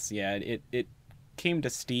 Yes, yeah. It came to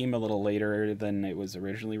Steam a little later than it was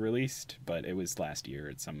originally released, but it was last year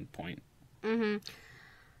at some point. Mm-hmm.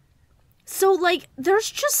 So, like,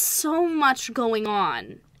 there's just so much going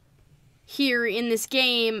on here in this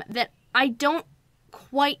game that I don't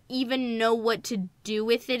quite even know what to do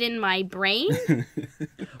with it in my brain.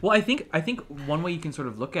 Well, I think one way you can sort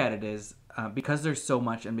of look at it is because there's so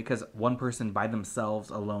much, and because one person by themselves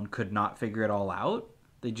alone could not figure it all out,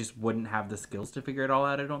 they just wouldn't have the skills to figure it all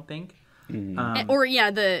out, I don't think. Mm-hmm.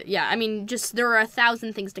 I mean, just there are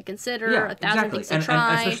 1,000 things to consider, 1,000 things to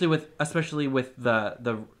try. And especially with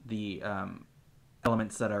the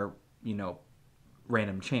elements that are,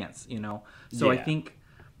 random chance, So I think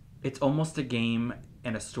it's almost a game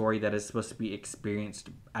and a story that is supposed to be experienced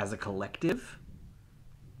as a collective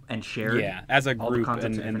and shared. Yeah, as a group,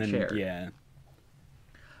 and then shared. yeah.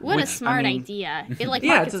 What a smart idea! It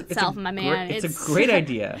markets itself, my man. It's a great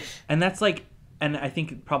idea, and that's like, and I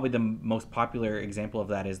think probably the most popular example of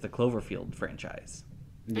that is the Cloverfield franchise.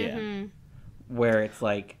 Yeah, where it's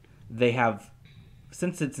like they have,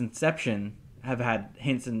 since its inception, have had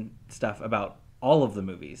hints and stuff about all of the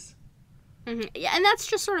movies. Mm-hmm. Yeah, and that's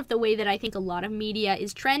just sort of the way that I think a lot of media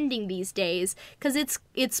is trending these days, because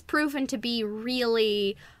it's proven to be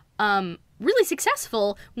really, really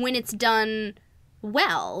successful when it's done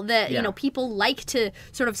well. That people like to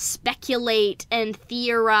sort of speculate and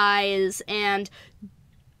theorize and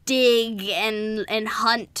dig and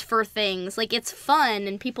hunt for things. Like, it's fun,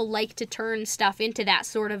 and people like to turn stuff into that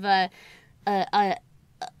sort of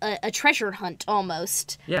a treasure hunt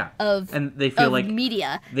almost. Yeah. And they feel like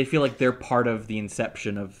media. They feel like they're part of the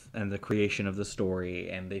inception of and the creation of the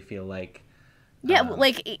story, and they feel like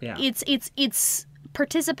it's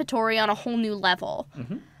participatory on a whole new level.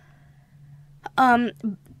 Mm-hmm.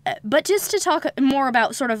 But just to talk more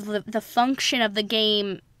about sort of the function of the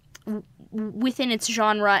game within its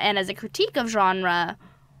genre and as a critique of genre,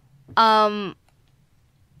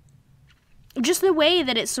 just the way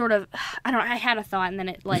that it sort of, I had a thought and then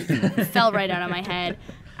it fell right out of my head.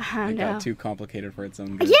 It got too complicated for its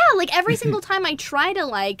own good. Yeah, like every single time I try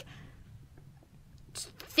to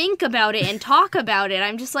think about it and talk about it,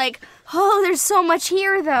 I'm just like, oh, there's so much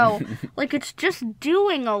here though. Like, it's just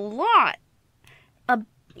doing a lot.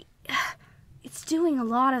 It's doing a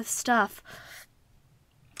lot of stuff.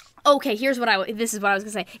 Okay, this is what I was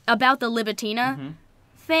gonna say about the Libatina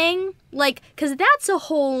thing, because that's a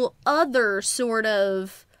whole other sort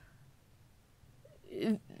of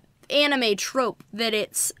anime trope that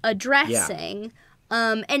it's addressing.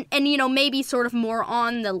 And maybe sort of more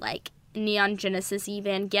on the Neon Genesis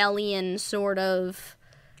Evangelion sort of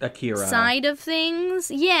Akira side of things.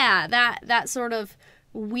 Yeah, that sort of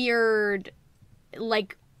weird,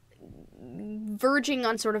 verging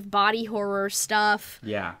on sort of body horror stuff.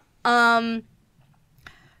 Yeah.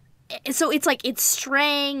 so it's like it's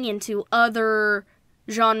straying into other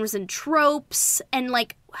genres and tropes, and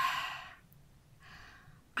like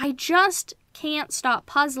I just can't stop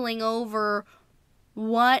puzzling over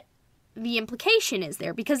what the implication is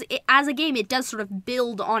there, because as a game it does sort of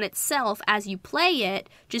build on itself as you play it,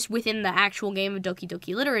 just within the actual game of Doki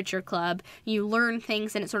Doki Literature Club. You learn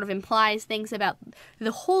things and it sort of implies things about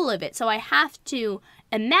the whole of it. So I have to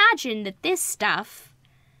imagine that this stuff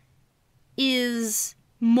is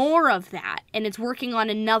more of that, and it's working on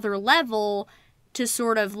another level to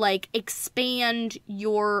sort of like expand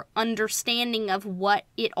your understanding of what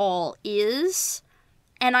it all is.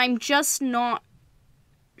 And I'm just not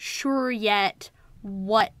sure yet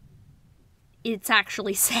what it's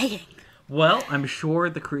actually saying. Well, I'm sure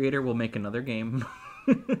the creator will make another game.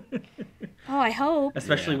 Oh, I hope.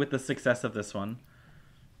 Especially with the success of this one.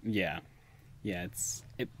 Yeah. Yeah,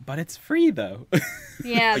 but it's free though.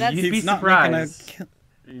 Yeah, that's... You'd be It's not surprised. making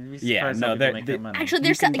You'd be Yeah, surprised no, how people they're- make their money. Actually,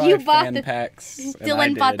 there's can you buy bought fan the packs. and I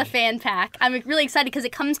Dillon bought the did. fan pack. I'm really excited because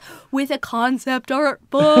it comes with a concept art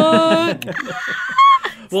book.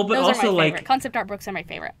 Well, but Those also are my like favorite. Concept art books are my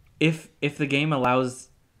favorite. if the game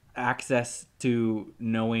allows access to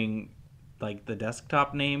knowing like the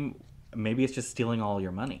desktop name, maybe it's just stealing all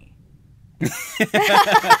your money.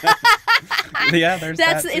 Yeah, there's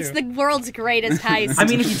that too. It's the world's greatest heist. I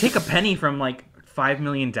mean, if you take a penny from like 5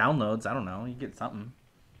 million downloads, I don't know, you get something.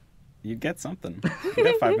 You get something. You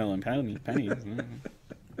get 5 million pennies.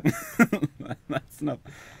 That's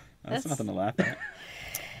nothing to laugh at.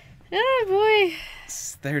 Oh boy.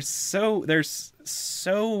 There's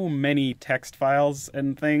so many text files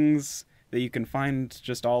and things that you can find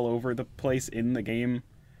just all over the place in the game,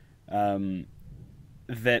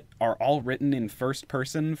 that are all written in first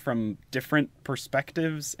person from different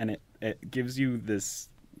perspectives, and it gives you this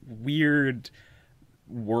weird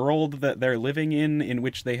world that they're living in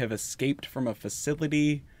which they have escaped from a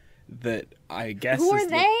facility that I guess Who are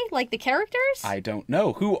they? Like the characters? I don't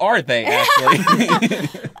know. Who are they, actually?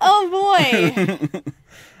 Oh boy.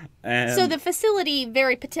 And So the facility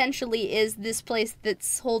very potentially is this place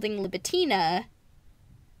that's holding Libitina.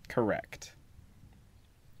 correct.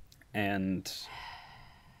 And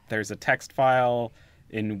there's a text file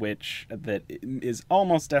in which that is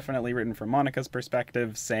almost definitely written from Monica's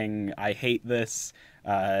perspective, saying, I hate this.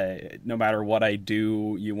 No matter what I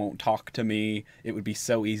do, you won't talk to me. It would be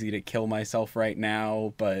so easy to kill myself right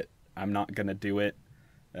now, but I'm not gonna do it.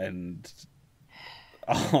 And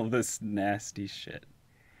all this nasty shit.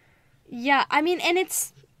 Yeah, I mean, and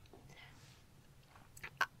it's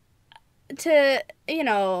to,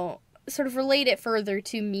 sort of relate it further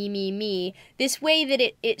to me, this way that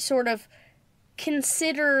it sort of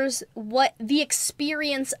considers what the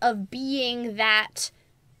experience of being that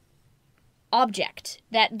object,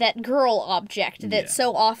 that girl object that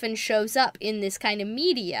so often shows up in this kind of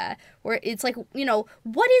media, where it's like,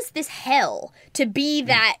 what is this hell to be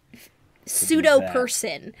that pseudo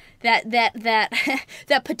person,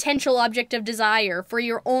 that potential object of desire, for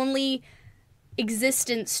your only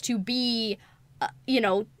existence to be a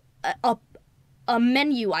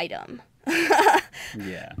menu item.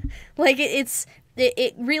 Yeah. Like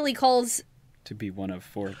it really calls To be one of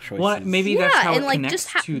 4 choices. Well, maybe that's how and, it like, connects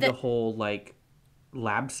just to the whole like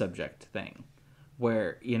lab subject thing,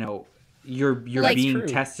 where you're Like, being true.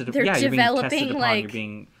 tested. They're Yeah, you're being tested developing, upon. like- You're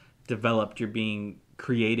being developed. You're being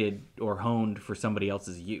created or honed for somebody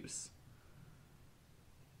else's use.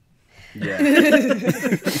 Yeah.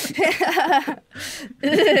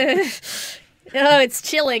 Oh, it's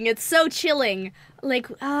chilling. It's so chilling. Like,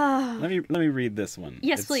 Let me read this one.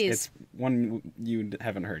 Yes, please. It's one you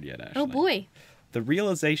haven't heard yet, Ashley. oh boy. The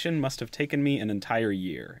realization must have taken me an entire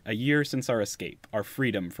year. A year since our escape, our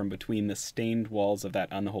freedom from between the stained walls of that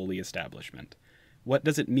unholy establishment. What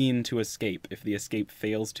does it mean to escape if the escape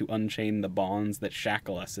fails to unchain the bonds that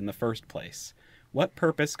shackle us in the first place? What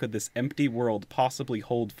purpose could this empty world possibly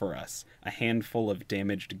hold for us, a handful of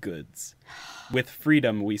damaged goods? With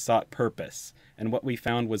freedom we sought purpose, and what we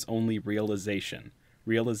found was only realization.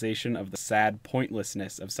 Realization of the sad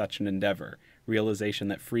pointlessness of such an endeavor. Realization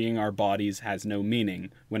that freeing our bodies has no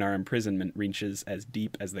meaning when our imprisonment reaches as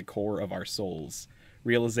deep as the core of our souls.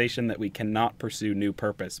 Realization that we cannot pursue new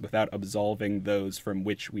purpose without absolving those from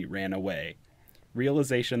which we ran away.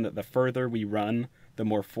 Realization that the further we run, the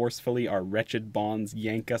more forcefully our wretched bonds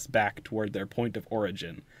yank us back toward their point of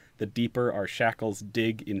origin, the deeper our shackles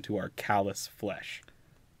dig into our callous flesh.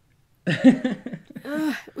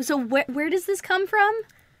 So where does this come from?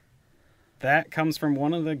 That comes from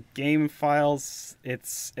one of the game files.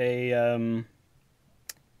 It's a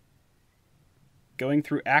going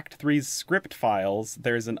through Act 3's script files,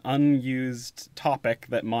 there's an unused topic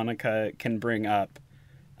that Monica can bring up.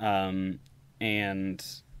 And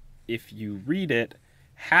if you read it,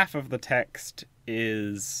 half of the text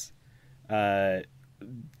is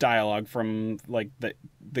dialogue from like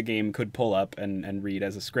the game could pull up and read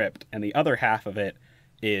as a script, and the other half of it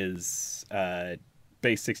is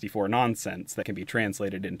base 64 nonsense that can be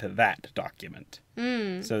translated into that document.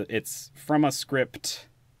 So it's from a script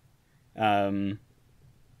that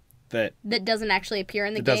doesn't actually appear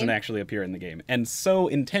in the game. Doesn't actually appear in the game, and so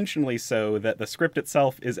intentionally so that the script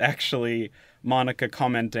itself is actually Monica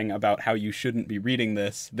commenting about how you shouldn't be reading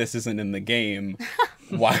this. This isn't in the game.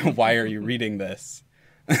 Why are you reading this?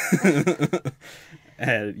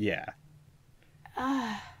 Yeah.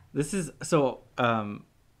 This is so.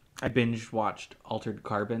 I binge watched Altered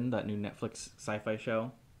Carbon, that new Netflix sci-fi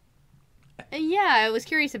show. Yeah, I was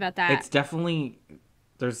curious about that. It's definitely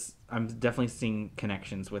I'm definitely seeing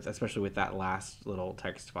connections with, especially with that last little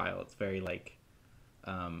text file. It's very like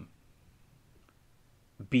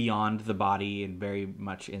beyond the body and very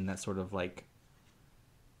much in that sort of like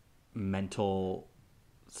mental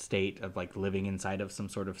state of like living inside of some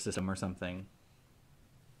sort of system or something.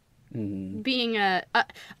 Being a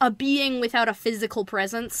being without a physical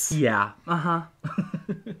presence. Yeah.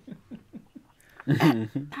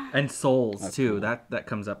 And souls. That's too. Cool. That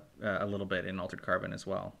comes up a little bit in Altered Carbon as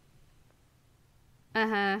well.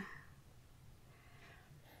 Yeah.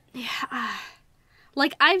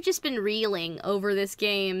 Like, I've just been reeling over this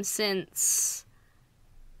game since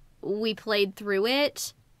we played through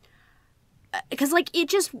it. Because, like, it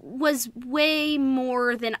just was way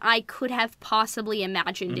more than I could have possibly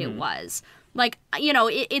imagined it was. Like, you know,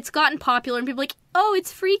 it's gotten popular and people are like, oh,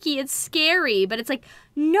 it's freaky, it's scary. But it's like,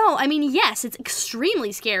 no, I mean, yes, it's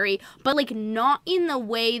extremely scary, but, like, not in the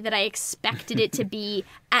way that I expected it to be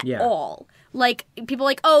at all. Like, people are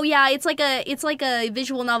like, oh, yeah, it's like a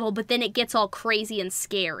visual novel, but then it gets all crazy and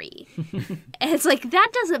scary. And it's like, that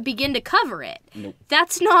doesn't begin to cover it. Nope.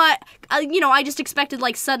 That's not, I just expected,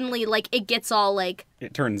 like, suddenly, like, it gets all, like...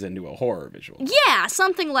 It turns into a horror visual. Yeah,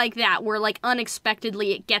 something like that, where, like,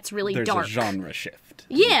 unexpectedly it gets really dark. There's a genre shift.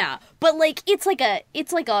 Yeah, but, like, it's like a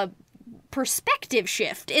perspective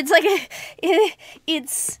shift. It's like I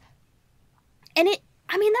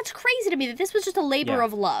mean, that's crazy to me that this was just a labor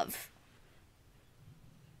of love.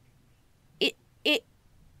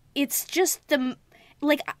 It's just I'm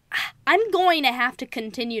going to have to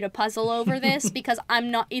continue to puzzle over this because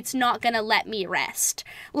it's not going to let me rest.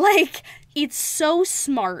 Like, it's so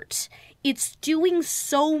smart. It's doing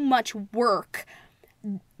so much work,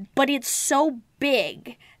 but it's so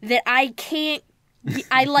big that I can't,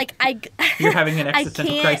 You're having an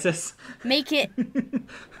existential crisis? Make it...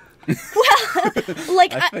 Well,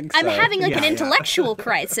 like, I'm having, like, an intellectual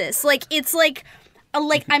crisis. Like, it's like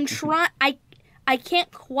I'm trying... I can't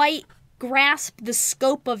quite grasp the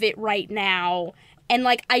scope of it right now, and,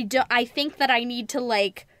 like, I think that I need to,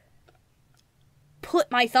 like,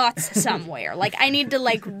 put my thoughts somewhere. Like, I need to,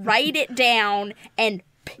 like, write it down and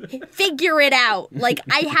figure it out. Like,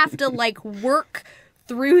 I have to, like, work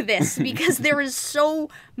through this because there is so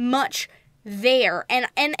much there, and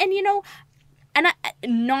you know, and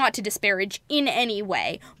not to disparage in any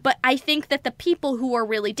way, but I think that the people who are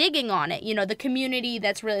really digging on it, you know, the community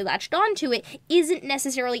that's really latched onto it, isn't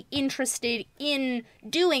necessarily interested in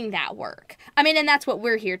doing that work. I mean, and that's what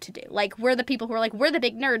we're here to do. Like, we're the people who are like, we're the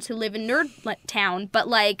big nerds who live in Nerd Town, but,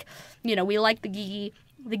 like, you know, we like the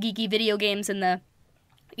geeky video games and the,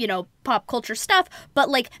 you know, pop culture stuff, but,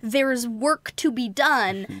 like, there's work to be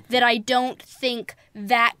done that I don't think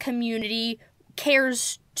that community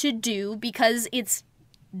cares to do because it's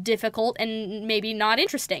difficult and maybe not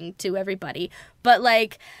interesting to everybody. But,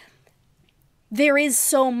 like, there is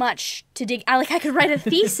so much to dig. I could write a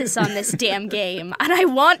thesis on this damn game, and I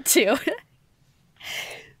want to.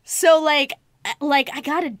 So, like I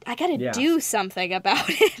gotta do something about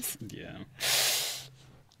it. Yeah.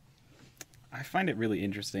 I find it really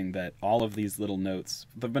interesting that all of these little notes,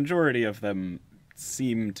 the majority of them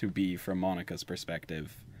seem to be from Monica's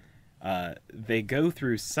perspective. They go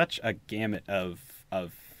through such a gamut of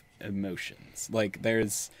emotions. Like,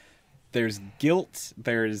 there's guilt.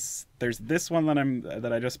 There's this one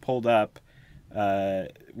that I just pulled up,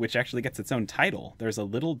 which actually gets its own title. There's a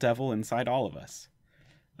little devil inside all of us,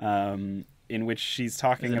 in which she's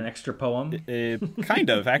talking. Is it an extra poem? Kind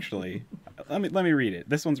of, actually. Let me read it.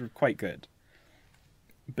 This one's quite good.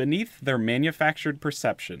 Beneath their manufactured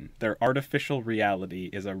perception, their artificial reality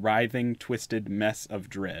is a writhing, twisted mess of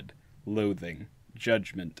dread. Loathing,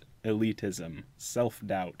 judgment, elitism,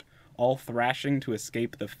 self-doubt, all thrashing to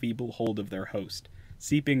escape the feeble hold of their host,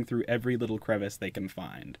 seeping through every little crevice they can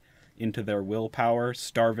find, into their willpower,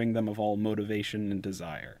 starving them of all motivation and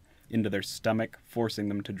desire, into their stomach, forcing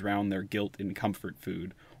them to drown their guilt in comfort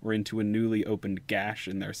food, or into a newly opened gash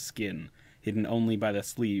in their skin, hidden only by the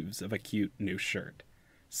sleeves of a cute new shirt.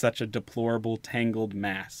 Such a deplorable, tangled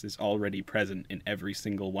mass is already present in every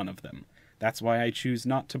single one of them. That's why I choose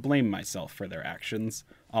not to blame myself for their actions.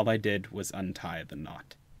 All I did was untie the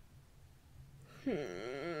knot.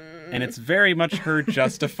 And it's very much her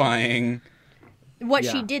justifying what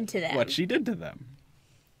she did to them. What she did to them.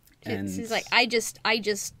 And she's like, I just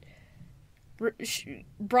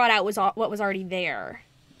brought out what was already there.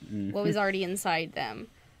 Mm-hmm. What was already inside them.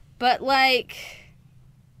 But, like,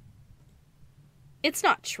 it's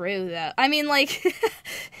not true, though. I mean, like,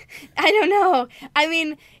 I don't know. I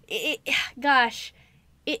mean,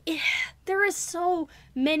 there are so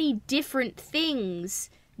many different things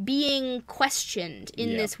being questioned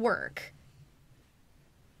in this work.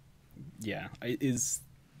 Yeah. Is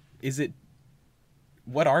it...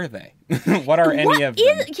 What are they? What are any of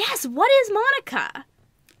them? Yes, what is Monica?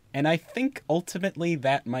 And I think ultimately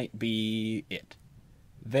that might be it.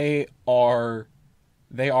 They are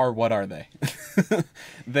what are they?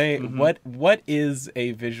 What is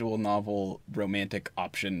a visual novel romantic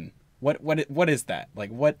option? What is that?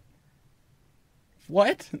 Like what?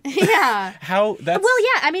 Yeah. How that's Well,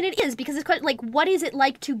 yeah, I mean it is because it's quite like what is it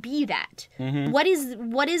like to be that? Mm-hmm.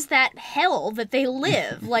 What is that hell that they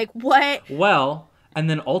live? Like what? Well, and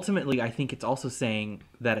then ultimately I think it's also saying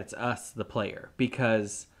that it's us, the player,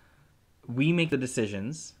 because we make the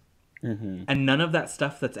decisions. Mm-hmm. And none of that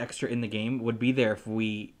stuff that's extra in the game would be there if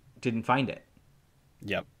we didn't find it.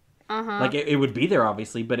 Yep. Uh-huh. Like, it would be there,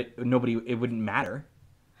 obviously, but it wouldn't matter.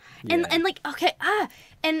 And Yeah. and like, okay,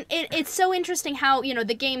 and it's so interesting how, you know,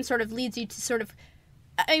 the game sort of leads you to sort of,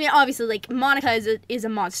 I mean, obviously, like, Monica is a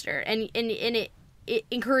monster, and it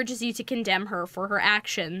encourages you to condemn her for her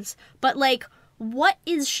actions, but, like, what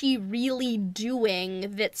is she really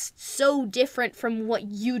doing that's so different from what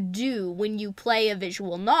you do when you play a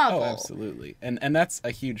visual novel? Oh, absolutely. And that's a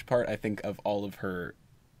huge part, I think, of all of her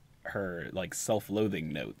like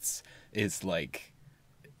self-loathing notes is like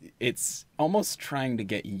it's almost trying to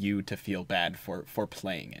get you to feel bad for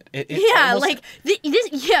playing it. Yeah, almost, like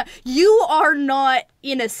yeah, you are not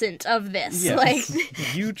innocent of this. yes,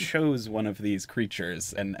 Like you chose one of these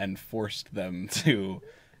creatures and forced them to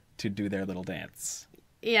do their little dance.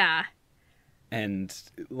 yeah. And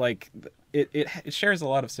like it shares a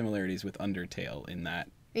lot of similarities with Undertale in that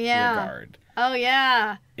regard. Oh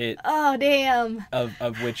yeah. Oh damn.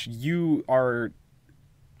 Of which you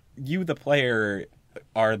the player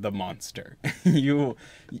are the monster. You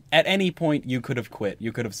at any point you could have quit,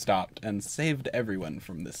 you could have stopped and saved everyone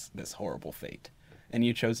from this horrible fate. And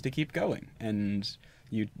you chose to keep going. And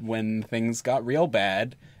when things got real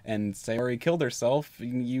bad and Sayori killed herself,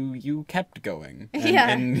 you kept going.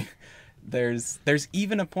 And there's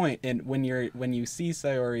even a point when you see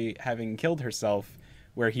Sayori having killed herself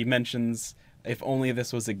where he mentions, if only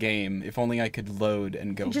this was a game, if only I could load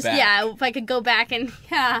and go back. Yeah, if I could go back and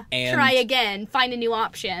try again, find a new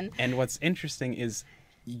option. And what's interesting is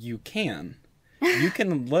you can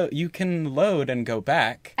load and go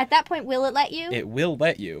back. At that point, will it let you? It will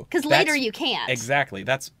let you. Because later you can't. Exactly.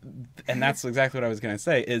 That's exactly what I was going to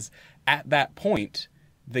say, is at that point,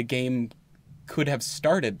 the game could have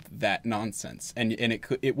started that nonsense, and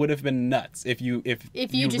it would have been nuts if you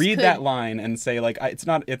just read could. that line and say like it's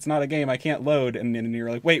not a game, I can't load, and then you're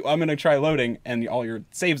like, wait, I'm gonna try loading, and all your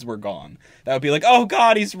saves were gone. That would be like, oh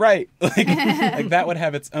god, he's right. Like that would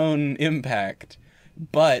have its own impact,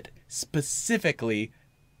 but specifically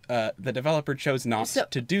the developer chose not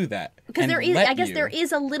to do that. Because there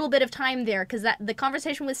is a little bit of time there, because the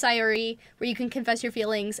conversation with Sayori, where you can confess your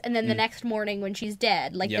feelings, and then the next morning when she's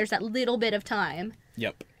dead, like there's that little bit of time.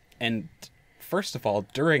 Yep. And first of all,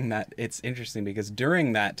 during that, it's interesting because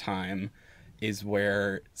during that time is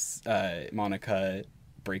where Monica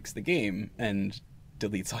breaks the game and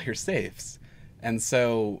deletes all your saves. And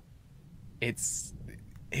so it's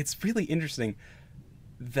really interesting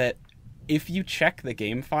that if you check the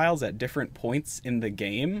game files at different points in the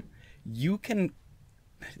game, you can...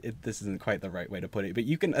 this isn't quite the right way to put it, but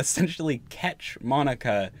you can essentially catch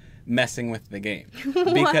Monica messing with the game.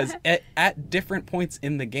 Because at different points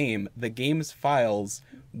in the game's files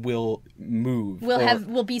will move.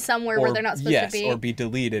 Will be somewhere where they're not supposed to be. Yes, or be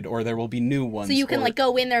deleted, or there will be new ones. So you can like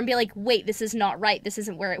go in there and be like, wait, this is not right. This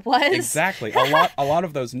isn't where it was. Exactly. A lot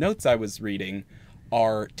of those notes I was reading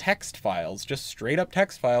are text files, just straight up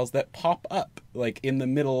text files that pop up like in the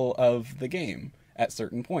middle of the game. at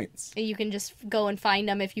certain points. You can just go and find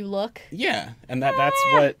them if you look. Yeah, and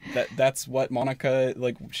that's what Monica,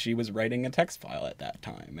 like, she was writing a text file at that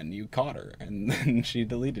time, and you caught her, and then she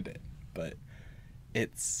deleted it. But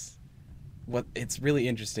it's really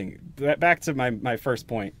interesting. Back to my first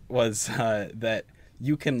point was that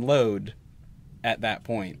you can load at that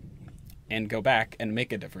point and go back and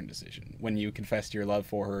make a different decision. When you confessed your love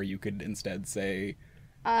for her, you could instead say,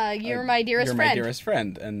 you're my dearest friend. You're my dearest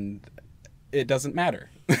friend, and it doesn't matter.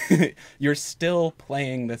 You're still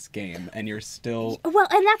playing this game, and you're still... Well,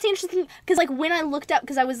 and that's interesting, because, like, when I looked up,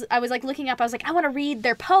 because I was like, looking up, I was like, I want to read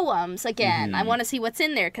their poems again. I want to see what's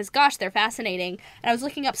in there, because, gosh, they're fascinating. And I was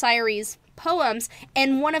looking up Sayori's poems,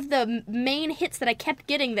 and one of the main hits that I kept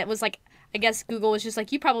getting that was, like, I guess Google was just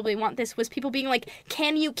like, you probably want this, was people being like,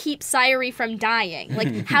 can you keep Sayori from dying?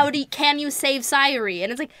 Like, can you save Sayori?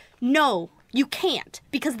 And it's like, no, you can't,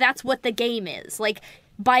 because that's what the game is. Like,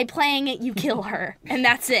 by playing it, you kill her, and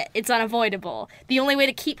that's it. It's unavoidable. The only way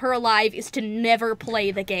to keep her alive is to never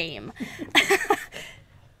play the game.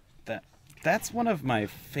 That's one of my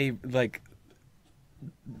favorite, like,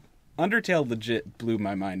 Undertale legit blew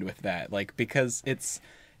my mind with that, like, because it's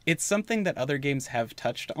something that other games have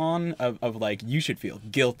touched on of like, you should feel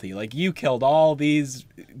guilty, like, you killed all these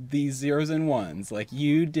zeros and ones, like,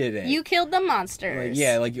 you did it, you killed the monsters. Like,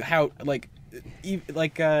 yeah, like,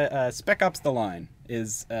 Spec Ops: The Line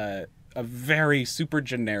is a very super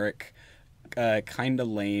generic, kind of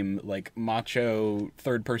lame, like, macho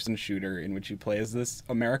third-person shooter in which you play as this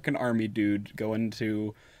American army dude going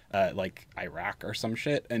to like Iraq or some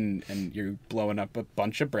shit, and you're blowing up a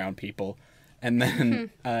bunch of brown people. And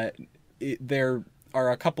then there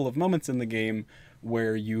are a couple of moments in the game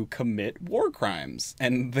where you commit war crimes.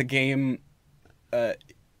 And the game,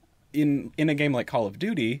 in a game like Call of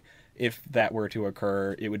Duty, if that were to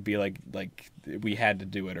occur, it would be like we had to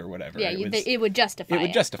do it or whatever. Yeah, it would justify it. It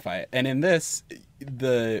would justify it. And in this,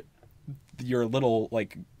 your little,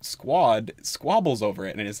 like, squad squabbles over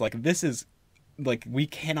it, and it's like, this is, like,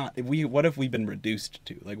 what have we been reduced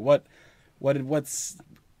to? Like, what's...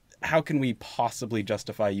 How can we possibly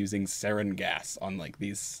justify using sarin gas on, like,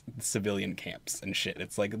 these civilian camps and shit?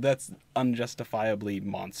 It's like, that's unjustifiably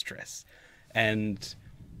monstrous. And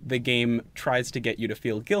the game tries to get you to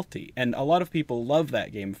feel guilty. And a lot of people love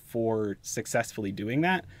that game for successfully doing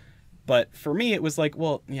that. But for me, it was like,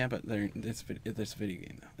 well, yeah, but there's a video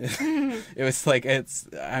game though. It was like,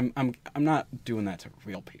 I'm not doing that to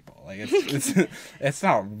real people. Like, it's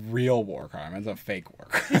not a real war crime. It's a fake war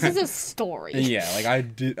crime. This is a story. Yeah, like, I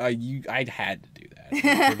had to do that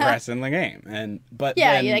to progress in the game, but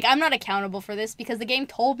yeah, then, you're like, I'm not accountable for this because the game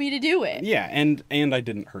told me to do it. Yeah, and I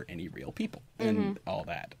didn't hurt any real people and all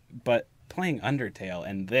that. But playing Undertale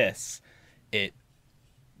and this,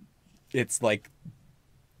 it's like,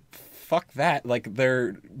 fuck that. Like,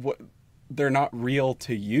 they're not real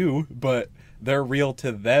to you, but they're real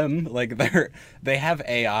to them. Like, they have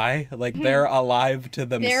AI. Like, they're alive to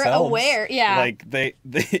themselves. They're aware. Yeah. Like, they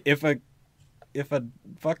if a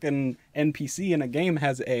fucking NPC in a game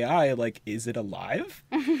has AI, like, is it alive?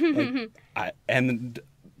 Like, and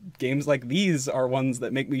games like these are ones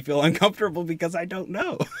that make me feel uncomfortable because I don't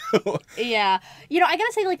know. Yeah. You know, I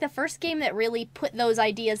gotta say, like, the first game that really put those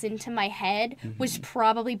ideas into my head was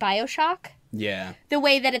probably BioShock. Yeah. The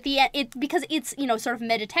way that at the end, because it's, you know, sort of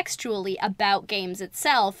metatextually about games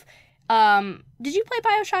itself. Did you play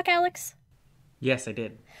BioShock, Alex? Yes, I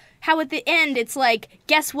did. How at the end it's like,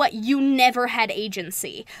 guess what? You never had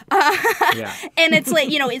agency. Yeah. And it's like,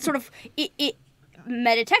 you know, it's sort of, it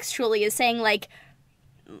metatextually is saying, like,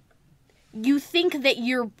 you think that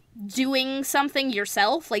you're doing something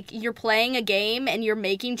yourself, like you're playing a game and you're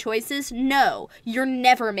making choices. No, you're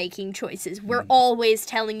never making choices. We're always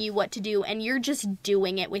telling you what to do, and you're just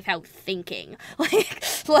doing it without thinking.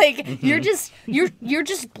 Like you're just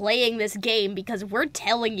playing this game because we're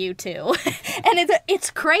telling you to. And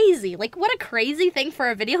it's crazy. Like, what a crazy thing for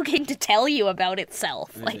a video game to tell you about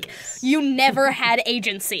itself. Like, you never had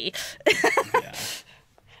agency.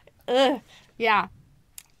 Yeah. Yeah.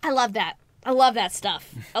 I love that. I love that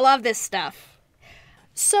stuff. I love this stuff.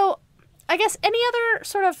 So, I guess any other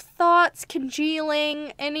sort of thoughts,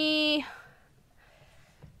 congealing, any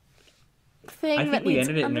thing I that think we needs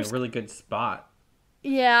ended it in a really good spot.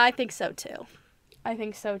 Yeah, I think so too.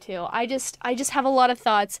 I just have a lot of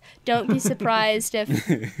thoughts. Don't be surprised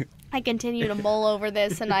if I continue to mull over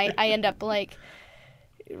this and I end up, like,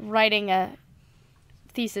 writing a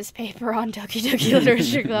thesis paper on Doki Doki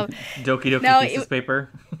Literature Club. Doki Doki thesis paper?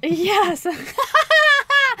 Yes.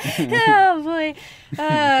 Oh, boy.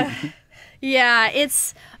 Yeah,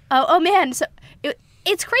 it's... Oh, man. So,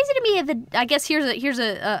 it's crazy to me that, I guess here's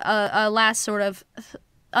a last sort of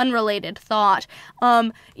unrelated thought.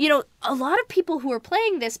 You know, a lot of people who are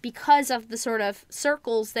playing this because of the sort of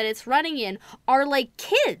circles that it's running in are like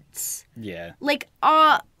kids. Yeah. Like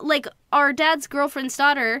our dad's girlfriend's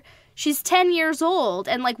daughter, she's 10 years old,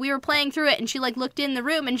 and like we were playing through it, and she like looked in the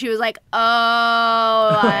room and she was like, "Oh,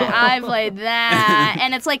 I played that,"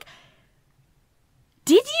 and it's like,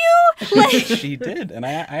 did you? Like, She did, and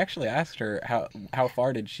I actually asked her how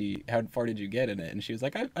far did you get in it, and she was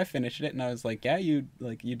like, I finished it, and I was like, yeah, you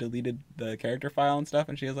deleted the character file and stuff,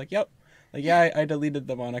 and she was like, yep, like yeah, I deleted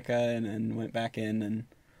the Monica and went back in and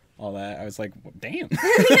all that. I was like, well, damn.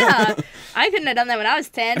 Yeah, I couldn't have done that when I was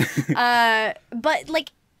 10. But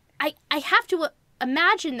like, I have to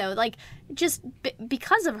imagine though, like just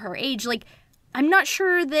because of her age, like I'm not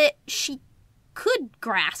sure that she could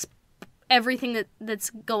grasp everything that's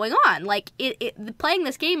going on. Like playing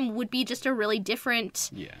this game would be just a really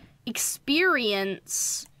different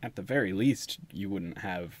experience. At the very least, you wouldn't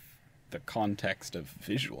have the context of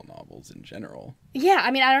visual novels in general. Yeah,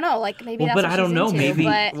 I mean, I don't know. Like maybe that's what I don't she's know. into, Maybe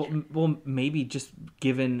but... well, maybe just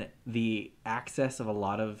given the access of a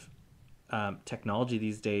lot of technology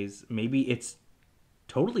these days, maybe it's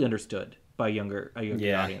totally understood by a younger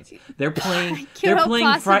audience. They're playing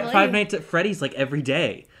Five Nights at Freddy's like every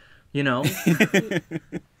day. You know?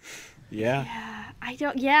 Yeah.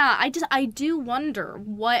 I do wonder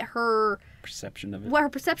what her perception of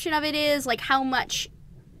it is, like how much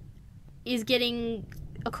is getting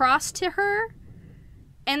across to her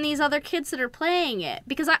and these other kids that are playing it.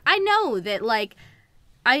 Because I know that like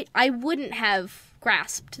I wouldn't have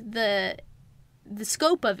grasped the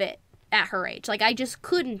scope of it at her age. Like I just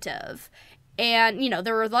couldn't have. And, you know,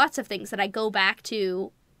 there were lots of things that I go back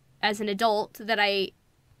to as an adult that I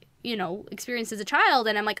experienced as a child,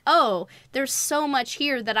 and I'm like, oh, there's so much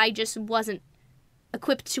here that I just wasn't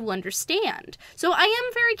equipped to understand. So I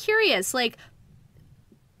am very curious, like,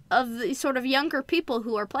 of the sort of younger people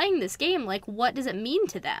who are playing this game, like, what does it mean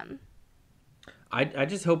to them? I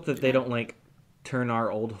just hope that they don't, like, turn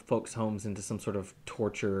our old folks' homes into some sort of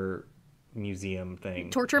torture museum thing.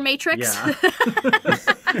 Torture matrix? Yeah.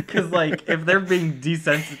 Because, like, if they're being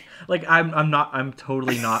desensitized, like, I'm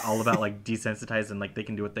totally not all about, like, desensitized and, like, they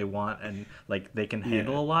can do what they want and, like, they can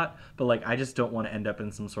handle a lot. But, like, I just don't want to end up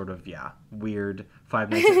in some sort of, weird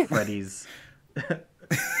Five Nights at Freddy's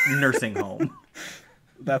nursing home.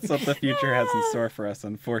 That's what the future has in store for us,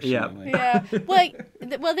 unfortunately. Yeah.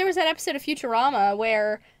 Well, there was that episode of Futurama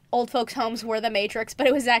where old folks' homes were the Matrix, but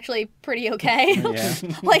it was actually pretty okay. Yeah.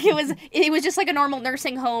 Like it was just like a normal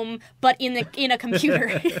nursing home, but in a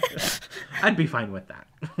computer. I'd be fine with that.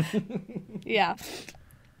 Yeah.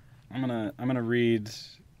 I'm gonna read.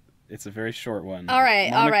 It's a very short one. All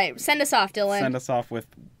right. Send us off, Dillon. Send us off with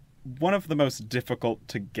one of the most difficult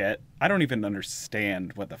to get. I don't even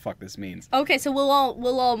understand what the fuck this means. Okay, so we'll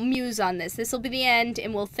all muse on this. This will be the end,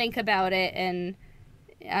 and we'll think about it and,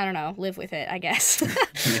 I don't know, live with it, I guess.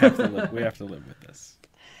 We have to live with this.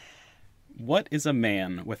 What is a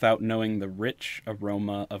man without knowing the rich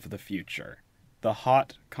aroma of the future, the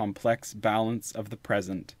hot, complex balance of the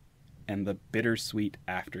present, and the bittersweet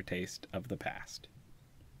aftertaste of the past?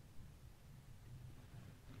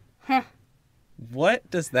 Huh. What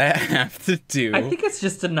does that have to do? I think it's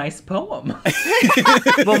just a nice poem.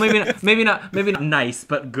 Well, maybe not nice,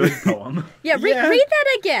 but good poem. Yeah, read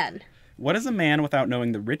that again. What is a man without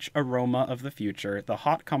knowing the rich aroma of the future, the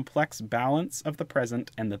hot, complex balance of the present,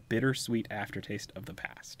 and the bittersweet aftertaste of the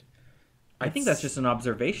past? I think that's just an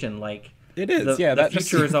observation. Like it is. The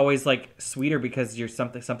future is always like sweeter because you're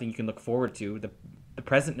something you can look forward to. The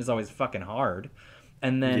present is always fucking hard,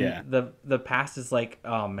 and then the past is like,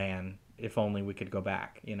 oh man, if only we could go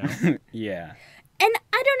back, you know? Yeah. And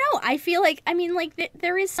I don't know. I feel like, I mean, like,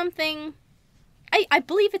 there is something... I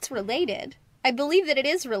believe it's related. I believe that it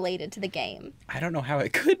is related to the game. I don't know how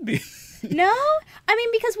it could be. No? I mean,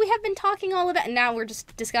 because we have been talking all about... Now we're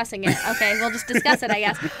just discussing it. Okay, we'll just discuss it, I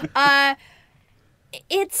guess.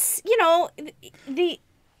 It's, you know,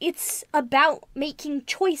 it's about making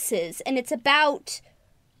choices, and it's about...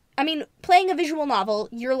 I mean, playing a visual novel,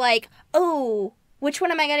 you're like, oh... Which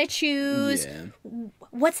one am I going to choose? Yeah.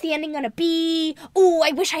 What's the ending going to be? Oh,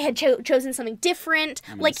 I wish I had chosen something different.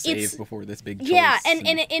 I'm like save before this big choice. Yeah, and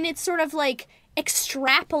it's sort of like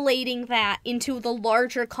extrapolating that into the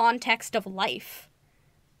larger context of life.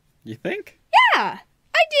 You think? Yeah,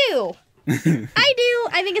 I do.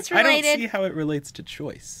 I think it's related. I don't see how it relates to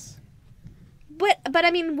choice. But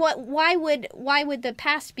I mean, why would the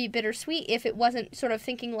past be bittersweet if it wasn't sort of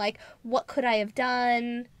thinking like, what could I have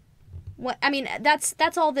done? What I mean, that's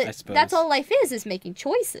all life is making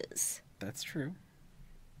choices. That's true.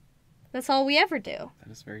 That's all we ever do.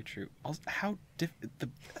 That is very true. Also,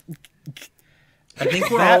 I think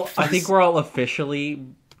we're all officially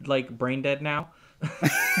like brain dead now.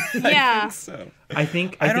 Yeah. I think so. I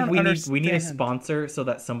think we need a sponsor so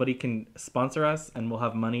that somebody can sponsor us, and we'll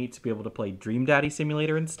have money to be able to play Dream Daddy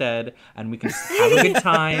Simulator instead, and we can have a good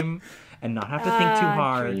time and not have to think too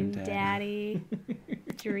hard. Dream Daddy.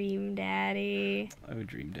 Dream Daddy. Oh,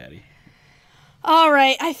 Dream Daddy. All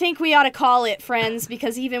right, I think we ought to call it, friends,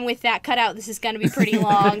 because even with that cutout, this is going to be pretty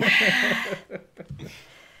long.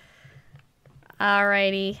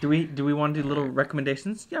 Alrighty. Do we want to do little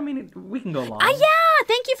recommendations? Yeah, I mean, we can go long. Yeah,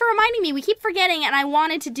 thank you for reminding me. We keep forgetting, and I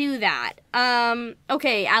wanted to do that.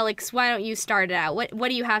 Okay, Alex, why don't you start it out? What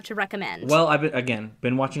do you have to recommend? Well, I've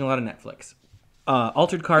been watching a lot of Netflix.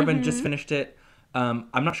 Altered Carbon, just finished it. I'm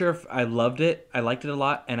not sure if I loved it. I liked it a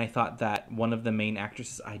lot, and I thought that one of the main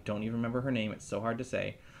actresses, I don't even remember her name, it's so hard to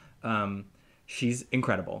say. She's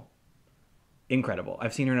incredible. Incredible.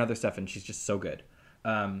 I've seen her in other stuff, and she's just so good.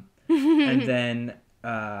 And then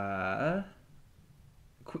the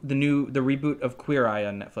reboot of Queer Eye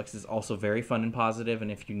on Netflix is also very fun and positive,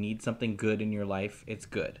 and if you need something good in your life, it's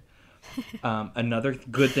good. Another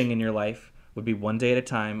good thing in your life would be One Day at a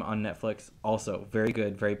Time on Netflix. Also very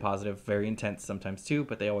good, very positive, very intense sometimes too,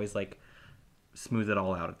 but they always like smooth it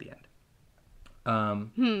all out at the end.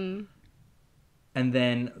 And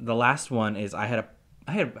then the last one is I've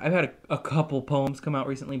had a couple poems come out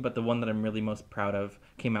recently, but the one that I'm really most proud of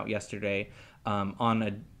came out yesterday on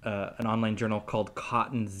an online journal called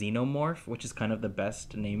Cotton Xenomorph, which is kind of the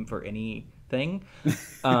best name for anything.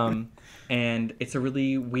 And it's a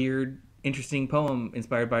really weird, interesting poem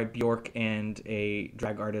inspired by Bjork and a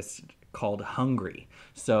drag artist called Hungry.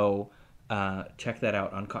 So check that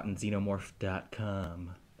out on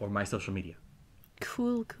cottonxenomorph.com or my social media.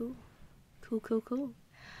 Cool.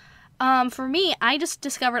 For me, I just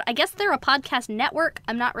discovered, I guess they're a podcast network.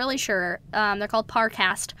 I'm not really sure. They're called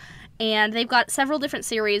Parcast, and they've got several different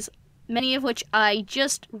series, many of which I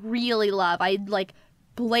just really love. I, like,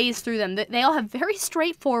 blaze through them. They all have very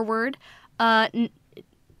straightforward,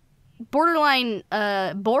 borderline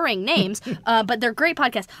boring names, but they're great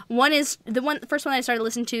podcasts. The first one I started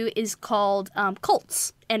listening to is called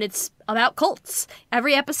Cults, and it's about cults.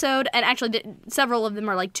 Every episode, and actually several of them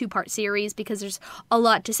are like 2-part series because there's a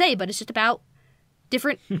lot to say, but it's just about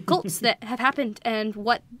different cults that have happened and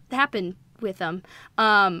what happened with them.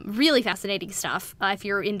 Really fascinating stuff if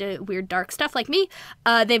you're into weird dark stuff like me.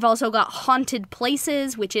 They've also got Haunted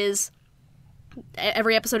Places, which is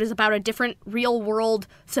every episode is about a different real world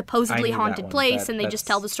supposedly haunted place, and they just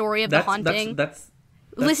tell the story of the haunting. That's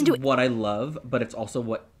listen to it. What I love, but it's also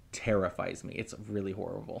what terrifies me. It's really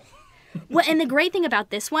horrible. Well, and the great thing about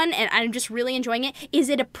this one, and I'm just really enjoying it, is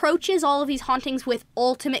it approaches all of these hauntings with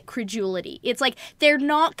ultimate credulity. It's like they're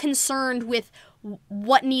not concerned with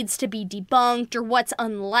what needs to be debunked or what's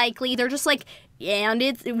unlikely. They're just like, and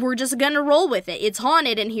we're just gonna roll with it. It's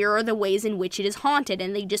haunted, and here are the ways in which it is haunted,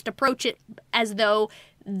 and they just approach it as though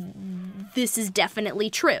this is definitely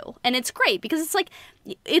true. And it's great because it's like,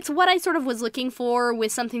 it's what I sort of was looking for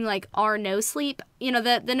with something like our No Sleep,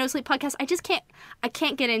 the No Sleep podcast. I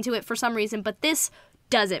can't get into it for some reason, but this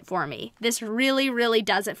does it for me. This really, really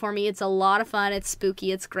does it for me. It's a lot of fun. It's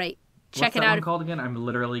spooky. It's great. Check it out. What's that one called again? I'm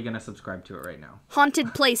literally gonna subscribe to it right now.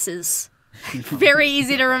 Haunted Places. Very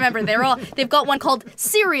easy to remember. They've got one called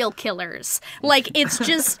Serial Killers. Like, it's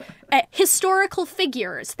just historical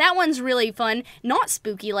figures. That one's really fun. Not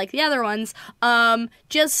spooky like the other ones.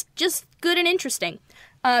 Just good and interesting.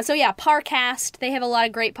 So yeah, Parcast. They have a lot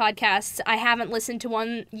of great podcasts. I haven't listened to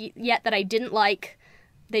one yet that I didn't like.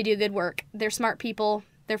 They do good work. They're smart people.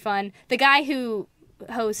 They're fun. The guy who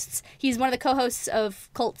hosts, he's one of the co-hosts of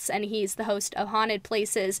Cults, and he's the host of Haunted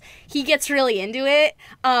Places. He gets really into it.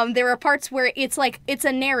 There are parts where it's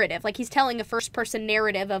a narrative, like he's telling a first-person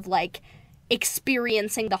narrative of like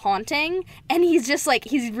experiencing the haunting, and he's just like,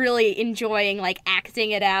 he's really enjoying like acting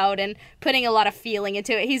it out and putting a lot of feeling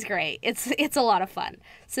into it. He's great. It's a lot of fun.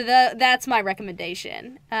 So that's my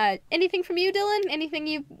recommendation. Anything from you, Dillon?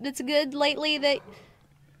 Anything that's good lately that...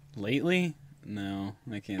 Lately? No,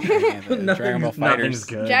 I can't. Dragon Ball Fighters.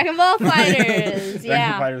 Good. Dragon Ball Fighters, yeah.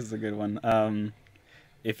 Dragon Ball Fighters is a good one.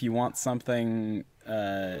 If you want something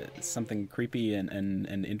creepy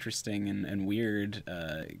and interesting and weird,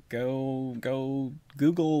 go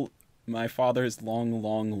Google My Father's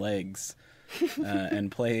Long Legs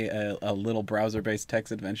and play a little browser-based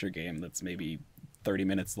text adventure game that's maybe 30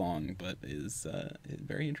 minutes long, but is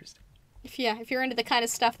very interesting. If you're into the kind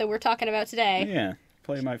of stuff that we're talking about today. Yeah.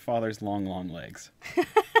 Play My Father's Long Legs.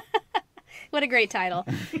 What a great title.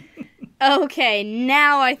 Okay,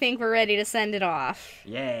 now I think we're ready to send it off.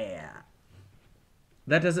 Yeah.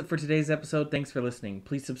 That does it for today's episode. Thanks for listening.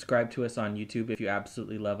 Please subscribe to us on YouTube if you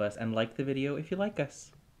absolutely love us, and like the video if you like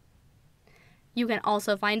us. You can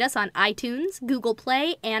also find us on iTunes, Google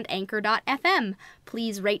Play, and Anchor.fm.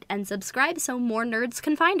 Please rate and subscribe so more nerds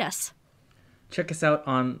can find us. Check us out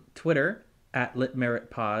on Twitter at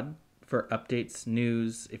LitMeritPod for updates,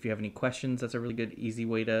 news. If you have any questions, that's a really good, easy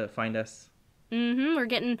way to find us.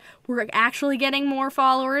 We're actually getting more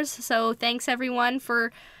followers, so thanks everyone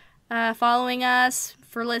for following us,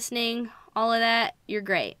 for listening, all of that. You're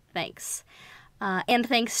great. Thanks. And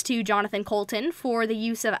thanks to Jonathan Colton for the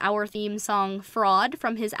use of our theme song, Fraud,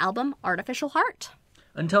 from his album Artificial Heart.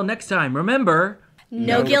 Until next time, remember...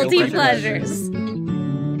 No guilty pleasures.